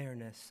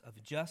awareness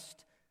of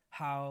just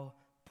how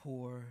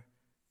poor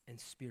in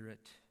spirit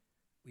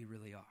we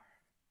really are.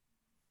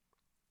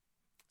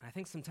 And I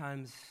think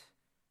sometimes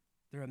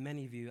there are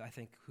many of you, I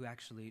think, who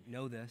actually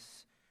know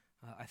this.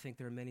 I think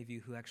there are many of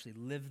you who actually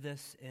live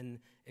this and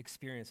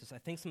experience this. I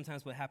think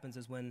sometimes what happens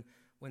is when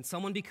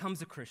someone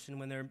becomes a Christian,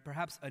 when they're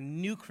perhaps a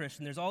new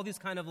Christian, there's all these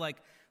kind of like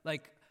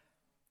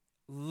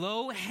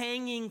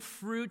low-hanging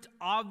fruit,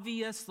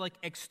 obvious, like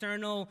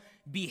external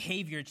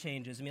behavior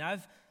changes. I mean,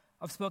 I've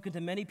spoken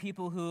to many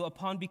people who,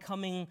 upon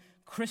becoming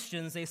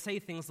Christians, they say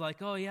things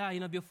like, "Oh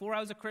yeah, before I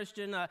was a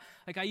Christian, I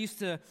used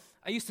to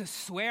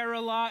swear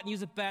a lot and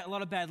use a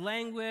lot of bad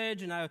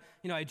language, and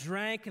I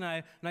drank and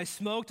I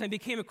smoked. I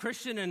became a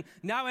Christian, and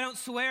now I don't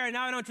swear, and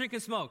now I don't drink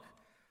and smoke."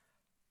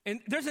 And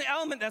there's an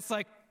element that's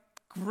like,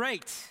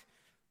 great.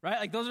 Right?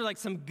 Like those are like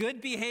some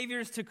good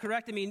behaviors to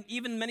correct. I mean,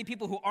 even many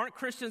people who aren't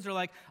Christians are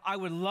like, I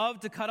would love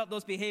to cut up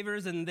those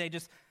behaviors, and they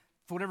just,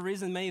 for whatever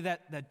reason, many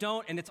that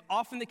don't. And it's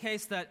often the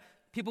case that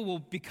people will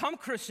become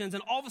Christians,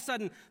 and all of a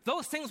sudden,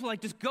 those things will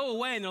like just go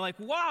away, and they're like,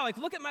 wow, like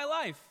look at my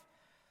life.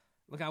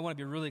 Look, I want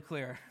to be really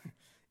clear.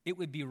 It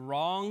would be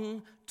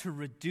wrong to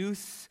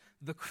reduce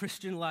the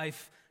Christian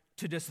life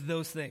to just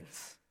those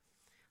things.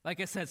 Like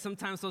I said,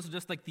 sometimes those are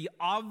just like the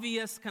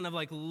obvious kind of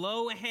like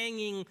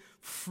low-hanging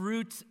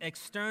fruit,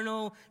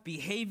 external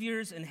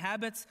behaviors and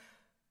habits.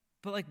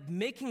 But like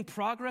making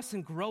progress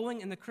and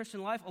growing in the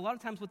Christian life, a lot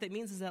of times what that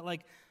means is that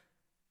like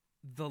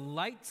the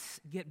lights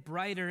get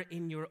brighter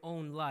in your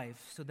own life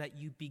so that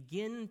you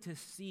begin to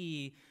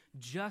see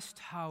just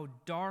how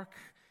dark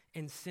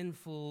and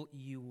sinful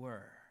you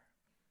were.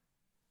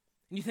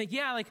 And you think,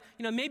 yeah,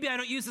 maybe I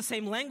don't use the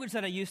same language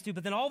that I used to,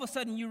 but then all of a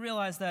sudden you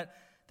realize that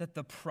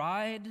the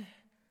pride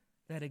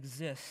that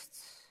exists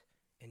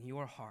in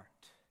your heart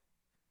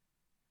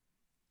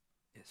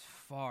is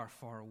far,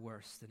 far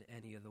worse than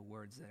any of the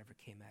words that ever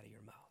came out of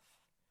your mouth.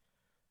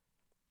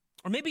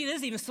 Or maybe it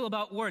is even still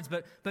about words,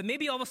 but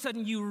maybe all of a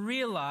sudden you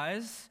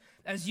realize,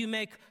 as you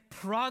make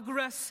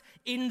progress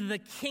in the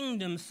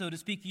kingdom, so to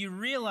speak, you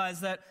realize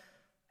that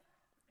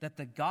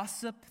the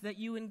gossip that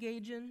you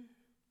engage in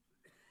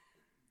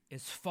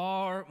is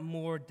far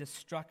more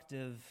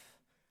destructive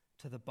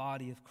to the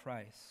body of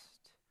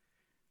Christ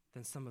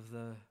than some of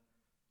the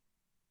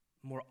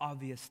more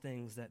obvious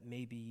things that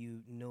maybe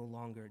you no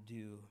longer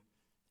do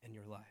in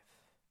your life.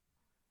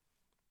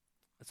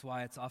 That's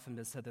why it's often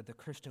been said that the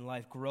Christian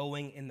life,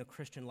 growing in the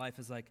Christian life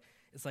is like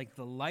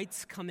the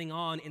lights coming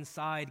on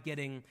inside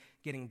getting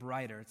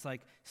brighter. It's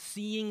like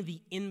seeing the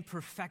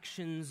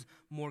imperfections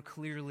more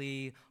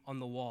clearly on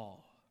the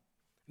wall.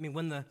 I mean,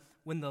 when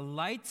the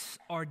lights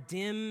are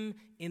dim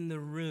in the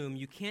room,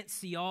 you can't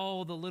see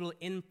all the little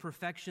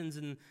imperfections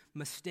and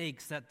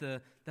mistakes that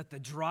the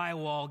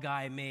drywall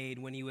guy made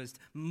when he was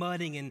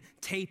mudding and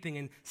taping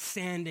and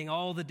sanding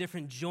all the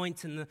different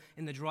joints in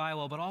the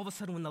drywall. But all of a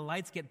sudden, when the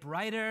lights get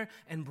brighter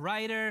and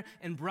brighter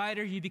and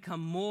brighter, you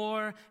become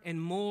more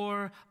and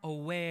more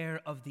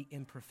aware of the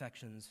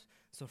imperfections.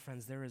 So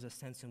friends, there is a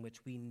sense in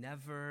which we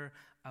never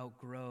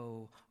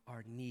outgrow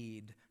our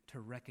need to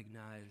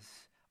recognize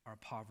our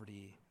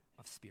poverty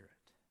of spirit.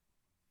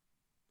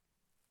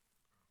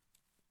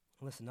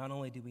 Listen, not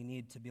only do we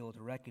need to be able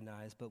to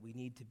recognize, but we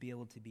need to be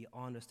able to be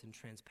honest and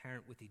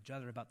transparent with each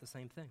other about the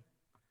same thing.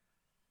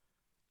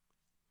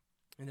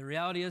 And the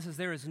reality is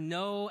there is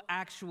no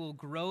actual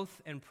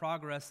growth and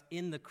progress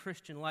in the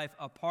Christian life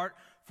apart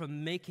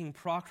from making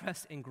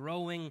progress and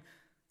growing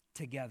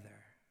together.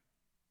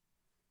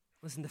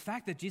 Listen, the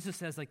fact that Jesus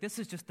says, this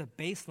is just the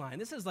baseline.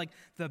 This is like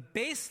the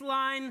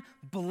baseline,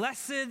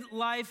 blessed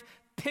life,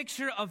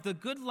 picture of the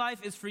good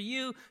life is for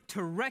you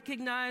to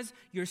recognize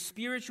your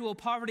spiritual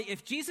poverty,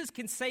 if Jesus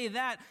can say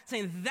that,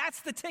 saying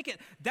that's the ticket,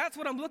 that's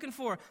what I'm looking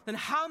for, then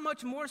how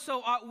much more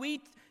so ought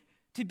we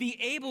to be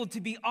able to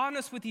be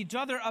honest with each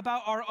other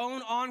about our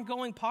own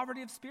ongoing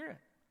poverty of spirit?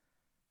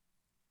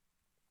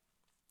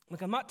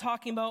 Look, I'm not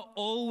talking about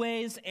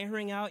always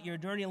airing out your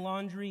dirty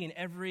laundry in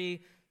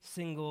every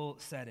single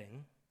setting.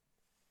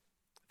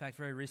 In fact,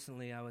 very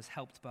recently I was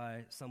helped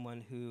by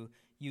someone who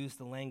used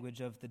the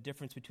language of the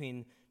difference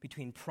between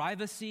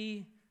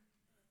privacy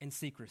and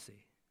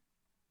secrecy.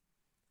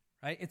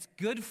 Right? It's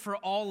good for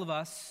all of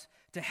us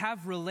to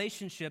have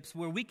relationships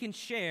where we can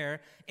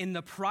share in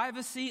the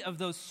privacy of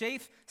those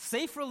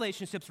safe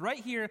relationships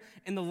right here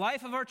in the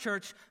life of our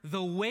church,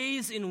 the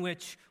ways in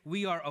which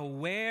we are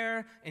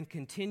aware and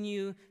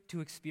continue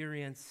to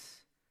experience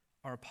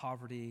our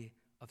poverty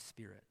of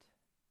spirit.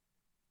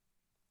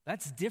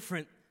 That's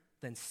different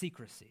than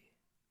secrecy.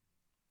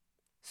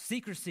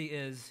 Secrecy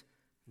is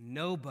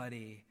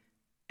nobody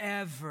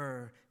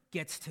ever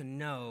gets to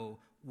know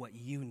what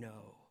you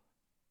know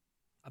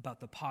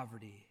about the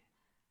poverty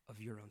of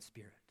your own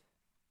spirit.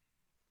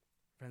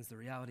 Friends, the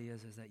reality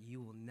is that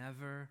you will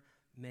never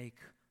make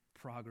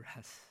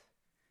progress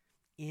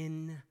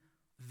in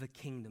the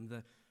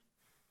kingdom.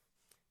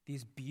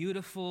 These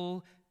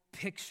beautiful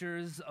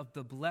pictures of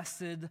the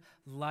blessed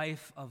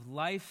life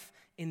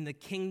in the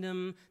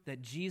kingdom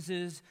that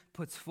Jesus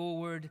puts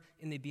forward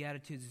in the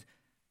Beatitudes,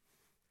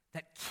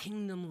 that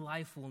kingdom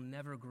life will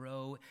never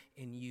grow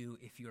in you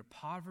if your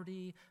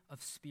poverty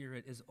of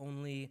spirit is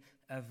only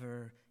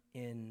ever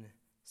in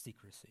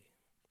secrecy.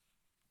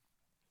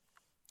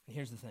 And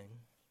here's the thing.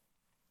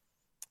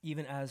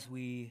 Even as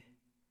we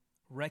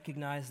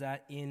recognize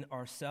that in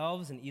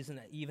ourselves, and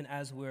even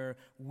as we're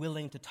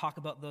willing to talk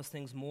about those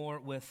things more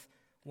with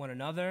one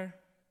another,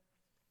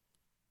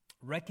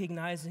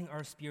 recognizing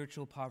our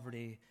spiritual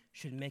poverty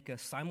should make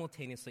us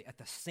simultaneously, at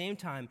the same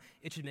time,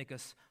 it should make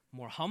us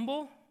more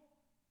humble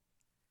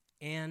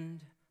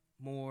and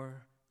more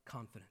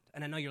confident.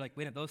 And I know you're like,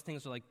 wait, those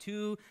things are like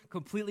two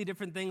completely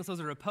different things.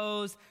 Those are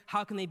opposed.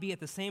 How can they be at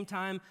the same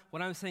time?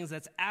 What I'm saying is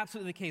that's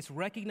absolutely the case.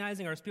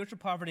 Recognizing our spiritual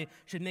poverty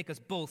should make us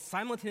both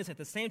simultaneously at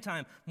the same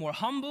time more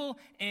humble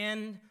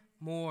and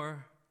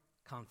more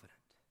confident.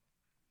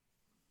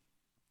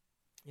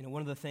 You know,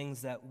 one of the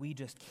things that we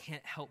just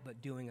can't help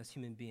but doing as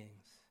human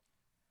beings,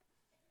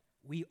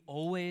 we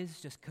always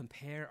just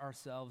compare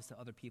ourselves to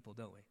other people,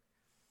 don't we?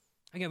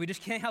 Again, we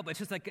just can't help it. It's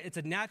just like it's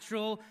a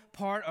natural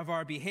part of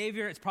our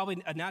behavior. It's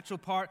probably a natural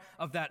part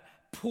of that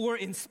poor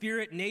in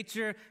spirit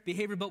nature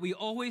behavior, but we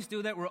always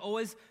do that. We're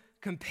always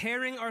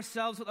comparing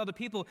ourselves with other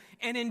people.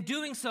 And in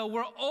doing so,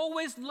 we're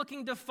always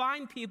looking to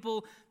find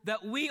people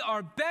that we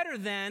are better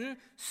than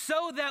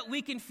so that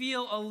we can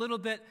feel a little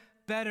bit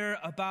better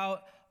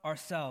about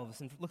ourselves.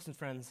 And listen,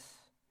 friends,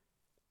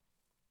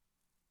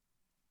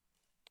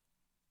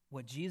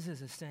 what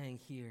Jesus is saying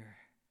here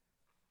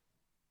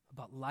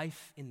about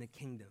life in the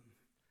kingdom,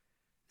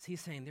 he's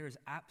saying there is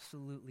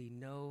absolutely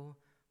no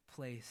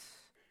place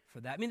for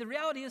that. I mean, the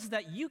reality is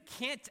that you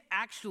can't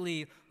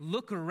actually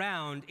look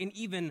around and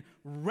even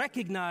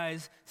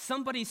recognize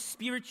somebody's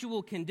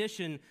spiritual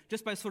condition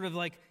just by sort of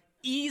like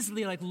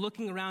easily like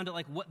looking around at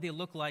like what they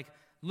look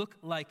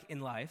like in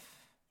life.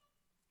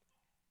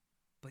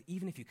 But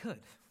even if you could,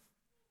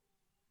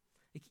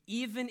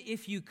 even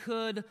if you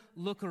could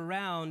look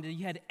around and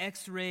you had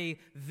X-ray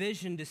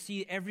vision to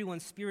see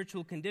everyone's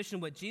spiritual condition,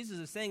 what Jesus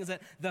is saying is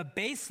that the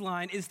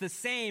baseline is the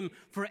same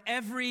for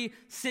every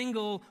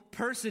single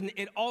person.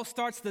 It all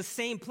starts the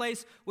same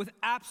place with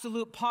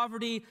absolute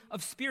poverty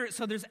of spirit.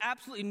 So there's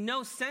absolutely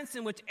no sense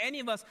in which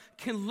any of us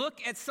can look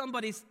at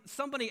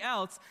somebody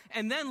else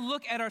and then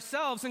look at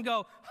ourselves and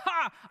go,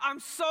 ha, I'm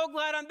so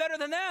glad I'm better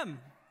than them.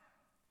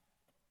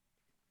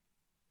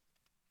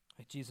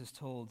 Like Jesus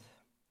told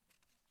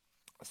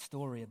a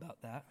story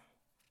about that.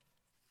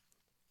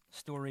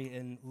 Story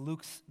in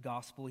Luke's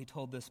gospel, he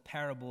told this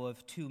parable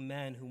of two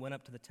men who went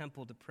up to the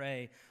temple to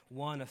pray,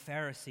 one a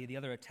Pharisee, the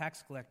other a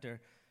tax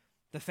collector.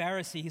 The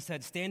Pharisee, he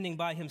said, standing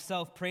by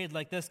himself, prayed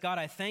like this: God,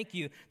 I thank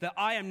you that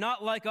I am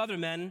not like other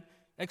men,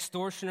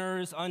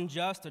 extortioners,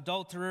 unjust,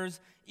 adulterers,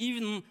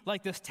 even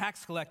like this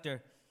tax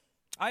collector.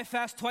 I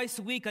fast twice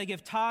a week, I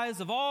give tithes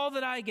of all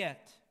that I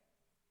get.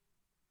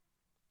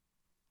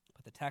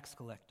 But the tax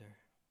collector,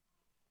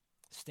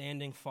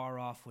 standing far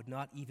off, would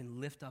not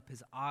even lift up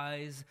his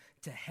eyes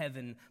to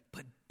heaven,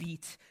 but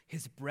beat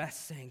his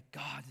breast, saying,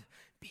 God,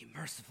 be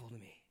merciful to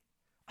me,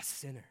 a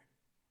sinner.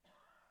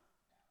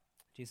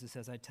 Jesus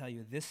says, I tell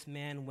you, this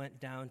man went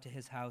down to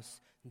his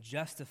house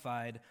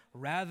justified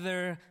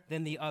rather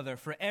than the other.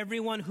 For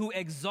everyone who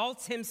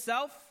exalts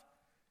himself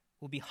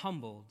will be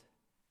humbled,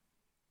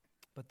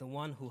 but the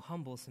one who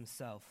humbles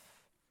himself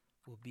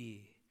will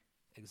be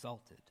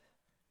exalted.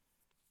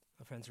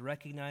 Friends,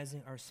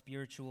 recognizing our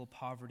spiritual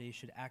poverty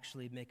should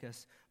actually make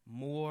us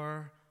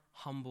more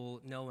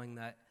humble, knowing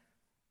that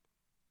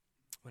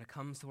when it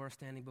comes to our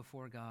standing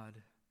before God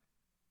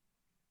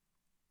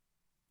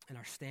and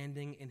our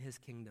standing in his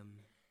kingdom,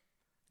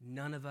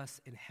 none of us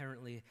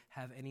inherently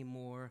have any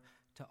more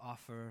to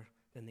offer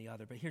than the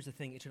other. But here's the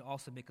thing, it should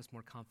also make us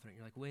more confident.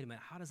 You're like, wait a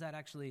minute, how does that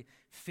actually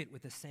fit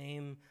with the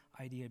same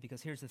idea?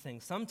 Because here's the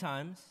thing,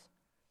 sometimes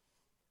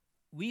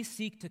we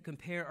seek to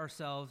compare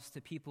ourselves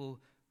to people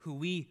who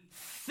we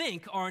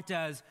think aren't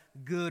as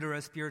good or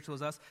as spiritual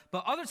as us,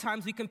 but other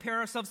times we compare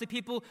ourselves to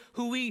people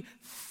who we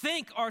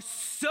think are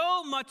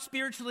so much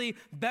spiritually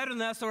better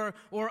than us or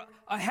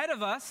ahead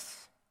of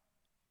us.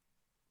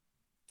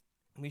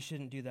 And we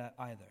shouldn't do that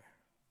either.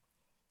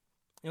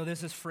 You know,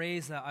 there's this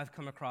phrase that I've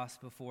come across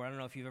before. I don't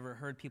know if you've ever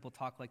heard people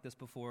talk like this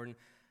before, and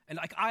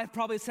like I've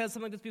probably said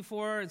something like this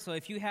before, and so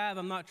if you have,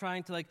 I'm not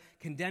trying to like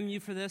condemn you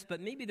for this, but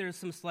maybe there's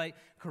some slight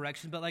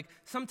correction. But like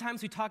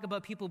sometimes we talk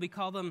about people,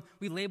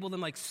 we label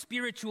them like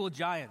spiritual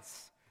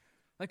giants.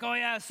 Like, oh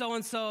yeah,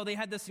 so-and-so, they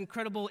had this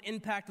incredible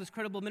impact, this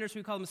incredible ministry,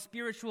 we call them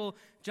spiritual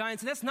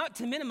giants. And that's not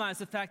to minimize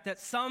the fact that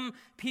some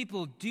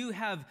people do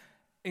have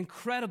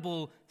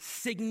incredible,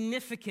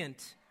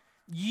 significant,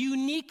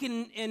 unique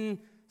in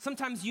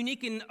sometimes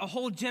unique in a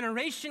whole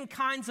generation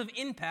kinds of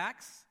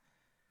impacts,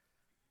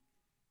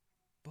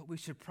 but we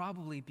should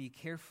probably be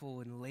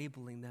careful in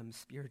labeling them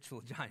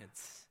spiritual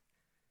giants,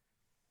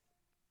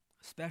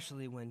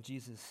 especially when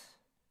Jesus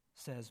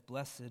says,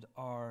 blessed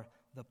are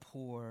the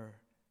poor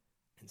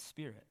in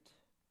spirit.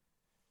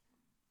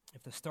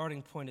 If the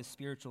starting point is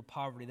spiritual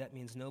poverty, that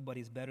means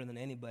nobody's better than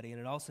anybody, and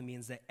it also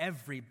means that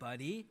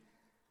everybody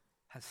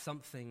has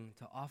something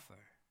to offer.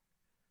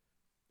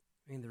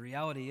 I mean, the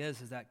reality is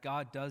that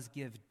God does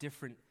give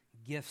different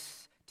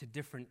gifts to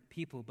different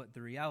people, but the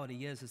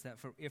reality is that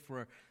if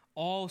we're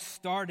all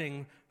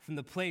starting from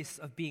the place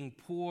of being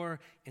poor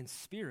in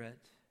spirit,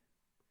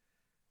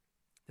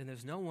 then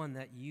there's no one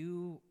that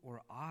you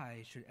or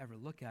I should ever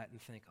look at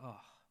and think, oh,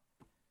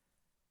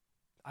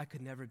 I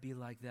could never be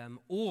like them.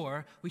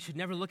 Or we should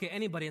never look at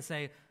anybody and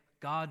say,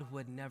 God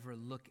would never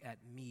look at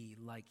me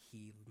like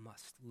he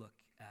must look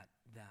at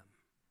them.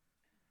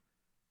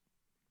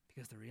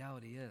 Because the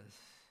reality is,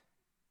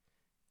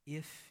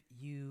 if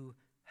you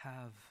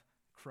have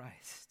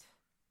Christ,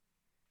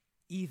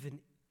 the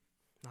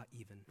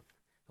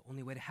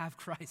only way to have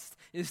Christ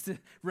is to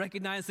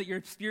recognize that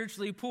you're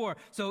spiritually poor.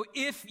 So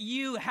if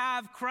you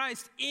have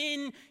Christ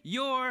in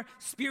your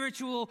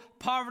spiritual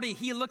poverty,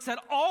 he looks at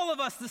all of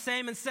us the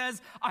same and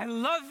says, I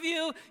love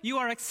you, you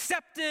are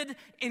accepted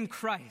in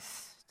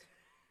Christ.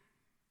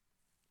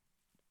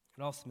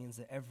 It also means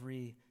that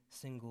every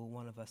single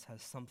one of us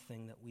has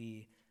something that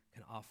we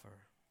can offer.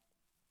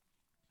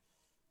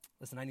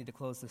 Listen, I need to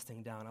close this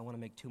thing down. I want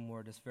to make two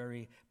more just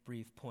very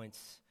brief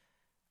points.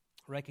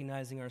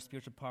 Recognizing our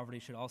spiritual poverty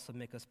should also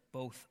make us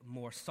both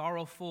more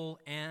sorrowful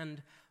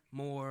and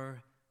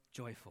more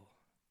joyful.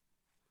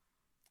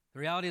 The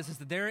reality is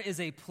that there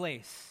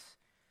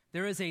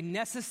is a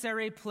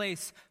necessary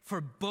place for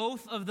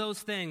both of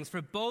those things,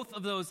 for both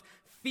of those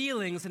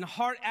feelings and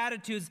heart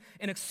attitudes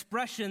and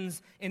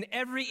expressions in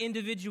every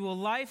individual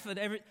life,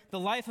 the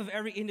life of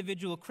every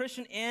individual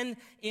Christian and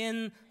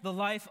in the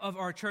life of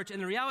our church.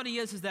 And the reality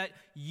is that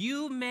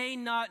you may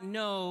not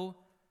know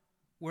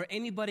where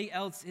anybody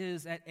else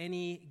is at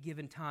any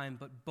given time,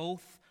 but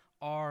both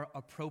are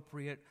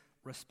appropriate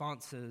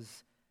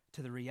responses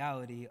to the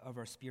reality of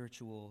our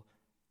spiritual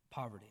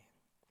poverty.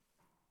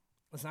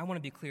 Listen, I want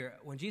to be clear.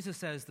 When Jesus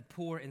says the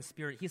poor in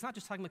spirit, he's not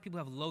just talking about people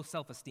who have low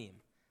self-esteem.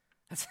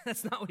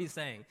 That's not what he's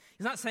saying.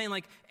 He's not saying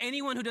like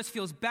anyone who just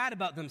feels bad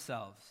about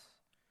themselves.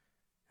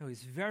 No,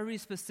 he's very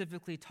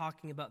specifically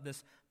talking about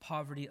this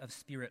poverty of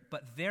spirit.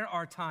 But there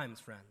are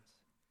times, friends,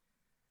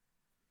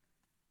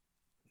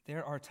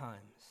 there are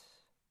times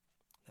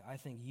that I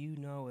think you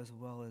know as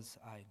well as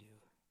I do.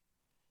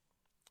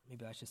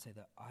 Maybe I should say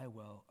that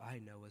I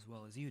know as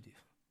well as you do.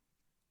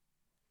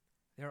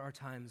 There are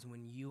times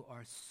when you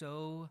are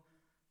so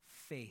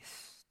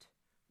faced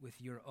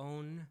with your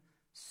own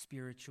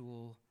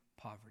spiritual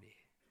poverty,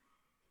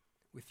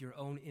 with your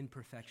own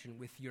imperfection,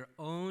 with your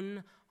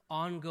own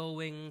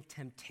ongoing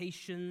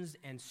temptations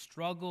and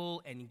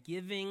struggle and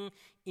giving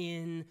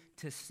in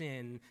to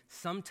sin.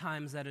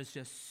 Sometimes that is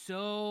just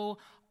so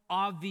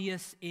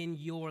obvious in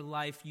your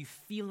life. You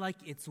feel like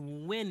it's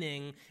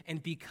winning,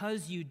 and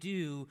because you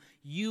do,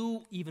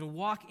 you even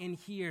walk in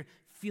here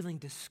feeling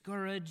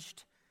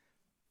discouraged,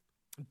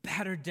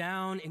 battered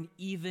down, and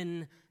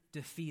even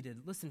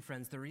defeated. Listen,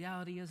 friends, the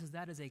reality is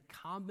that is a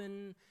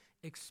common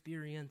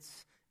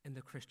experience in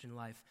the Christian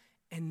life,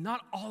 and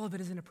not all of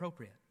it is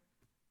inappropriate.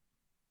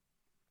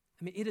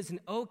 I mean, it is an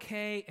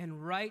okay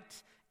and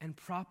right and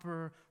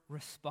proper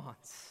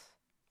response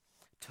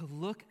to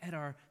look at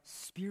our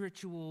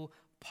spiritual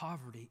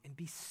poverty and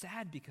be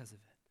sad because of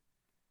it.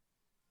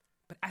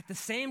 But at the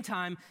same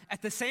time,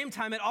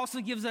 it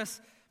also gives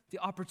us the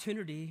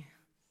opportunity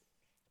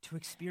to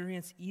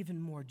experience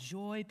even more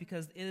joy,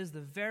 because it is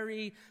the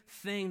very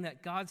thing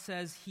that God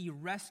says he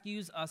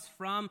rescues us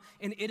from,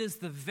 and it is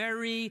the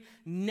very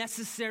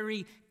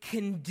necessary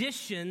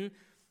condition,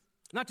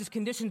 not just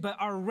condition, but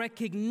our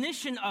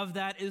recognition of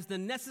that is the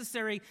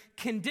necessary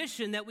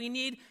condition that we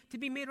need to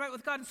be made right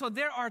with God. And so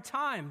there are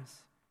times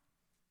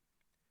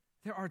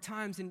There are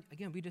times, and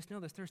again, we just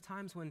know this, there's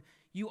times when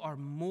you are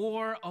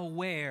more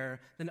aware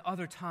than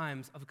other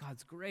times of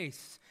God's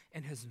grace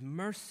and his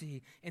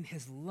mercy and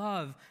his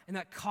love, and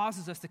that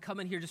causes us to come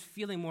in here just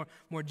feeling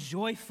more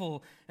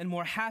joyful and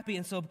more happy.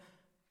 And so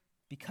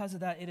because of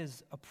that, it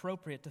is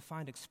appropriate to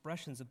find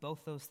expressions of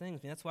both those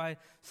things. I mean, that's why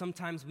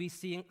sometimes we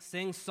sing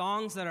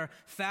songs that are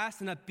fast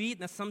and upbeat,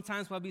 and that's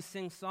sometimes why we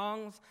sing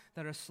songs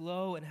that are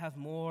slow and have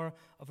more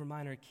of a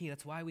minor key.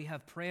 That's why we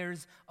have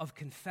prayers of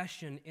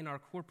confession in our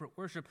corporate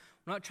worship.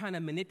 We're not trying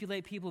to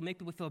manipulate people, make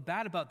people feel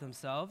bad about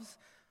themselves,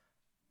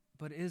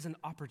 but it is an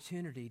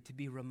opportunity to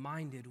be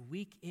reminded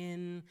week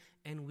in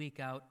and week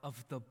out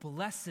of the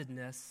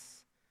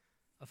blessedness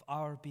of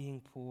our being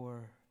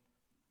poor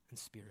in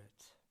spirit.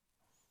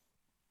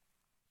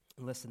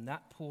 And listen,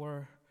 that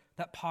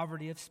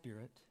poverty of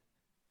spirit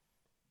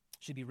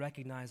should be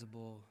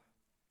recognizable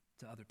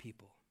to other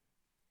people.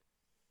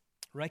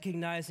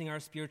 Recognizing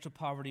our spiritual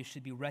poverty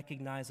should be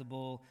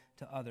recognizable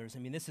to others. I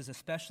mean, this is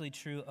especially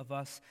true of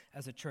us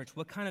as a church.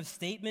 What kind of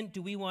statement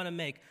do we want to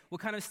make? What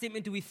kind of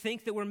statement do we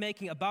think that we're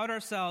making about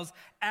ourselves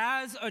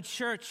as a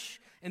church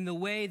in the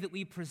way that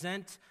we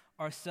present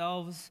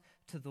ourselves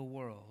to the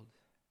world?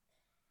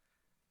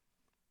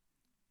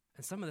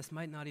 And some of this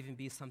might not even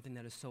be something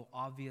that is so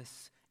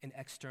obvious and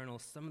external.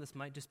 Some of this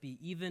might just be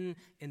even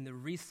in the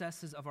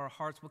recesses of our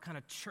hearts. What kind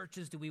of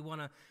churches do we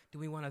want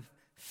to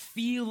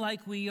feel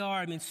like we are?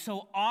 I mean,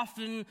 so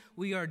often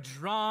we are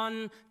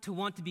drawn to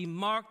want to be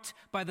marked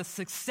by the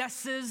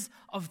successes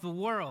of the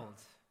world.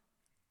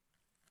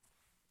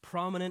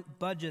 Prominent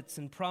budgets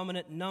and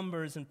prominent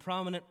numbers and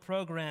prominent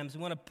programs.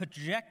 We want to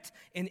project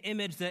an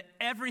image that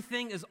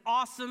everything is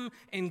awesome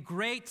and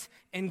great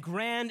and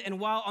grand. And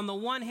while on the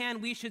one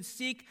hand we should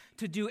seek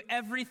to do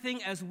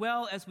everything as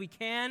well as we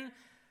can,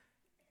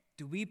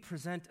 do we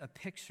present a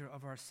picture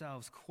of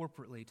ourselves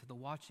corporately to the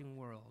watching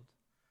world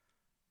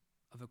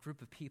of a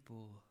group of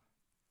people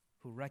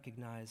who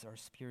recognize our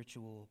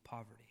spiritual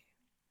poverty?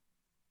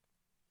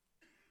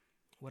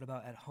 What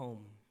about at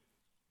home?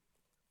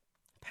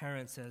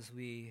 Parents, as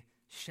we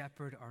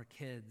shepherd our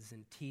kids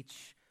and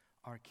teach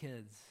our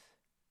kids,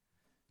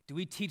 do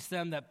we teach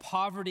them that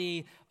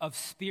poverty of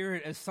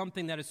spirit is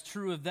something that is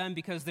true of them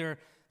because they're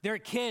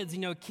kids? You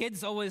know,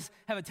 kids always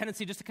have a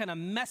tendency just to kind of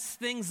mess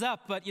things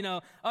up, but, you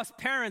know, us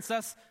parents,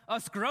 us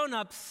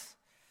grown-ups,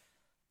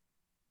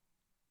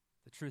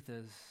 the truth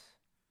is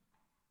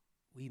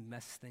we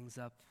mess things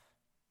up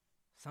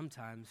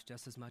sometimes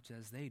just as much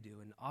as they do,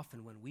 and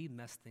often when we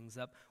mess things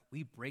up,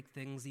 we break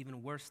things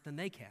even worse than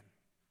they can.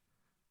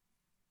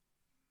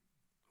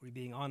 We're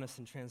being honest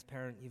and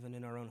transparent even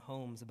in our own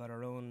homes about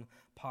our own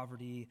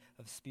poverty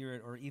of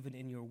spirit, or even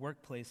in your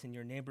workplace, in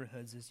your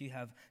neighborhoods, as you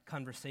have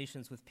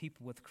conversations with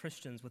people, with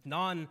Christians, with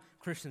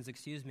non-Christians,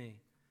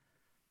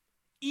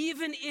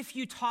 Even if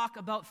you talk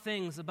about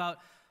things about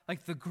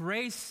like the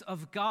grace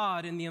of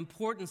God and the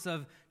importance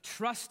of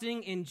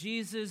trusting in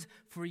Jesus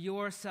for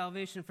your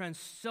salvation, friends,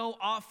 so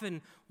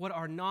often what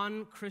our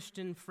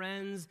non-Christian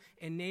friends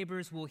and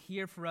neighbors will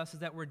hear for us is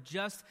that we're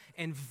just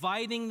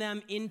inviting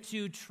them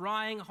into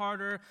trying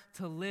harder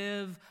to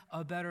live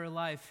a better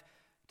life.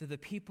 Do the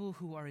people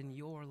who are in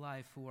your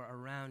life, who are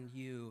around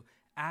you,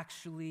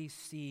 actually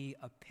see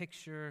a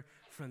picture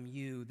from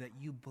you that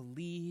you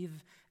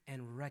believe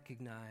and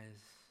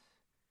recognize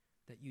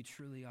that you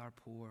truly are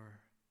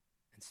poor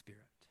in spirit?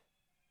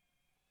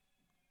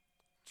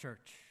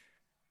 Church,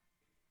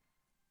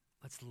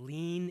 let's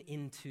lean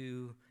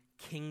into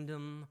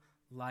kingdom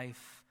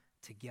life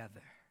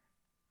together.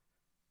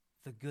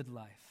 The good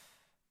life,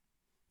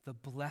 the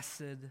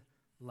blessed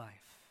life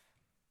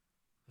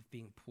of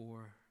being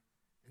poor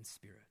in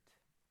spirit.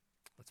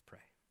 Let's pray.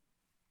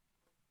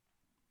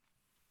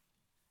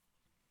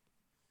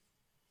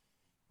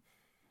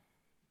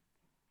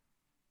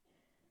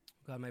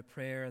 God, my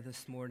prayer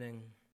this morning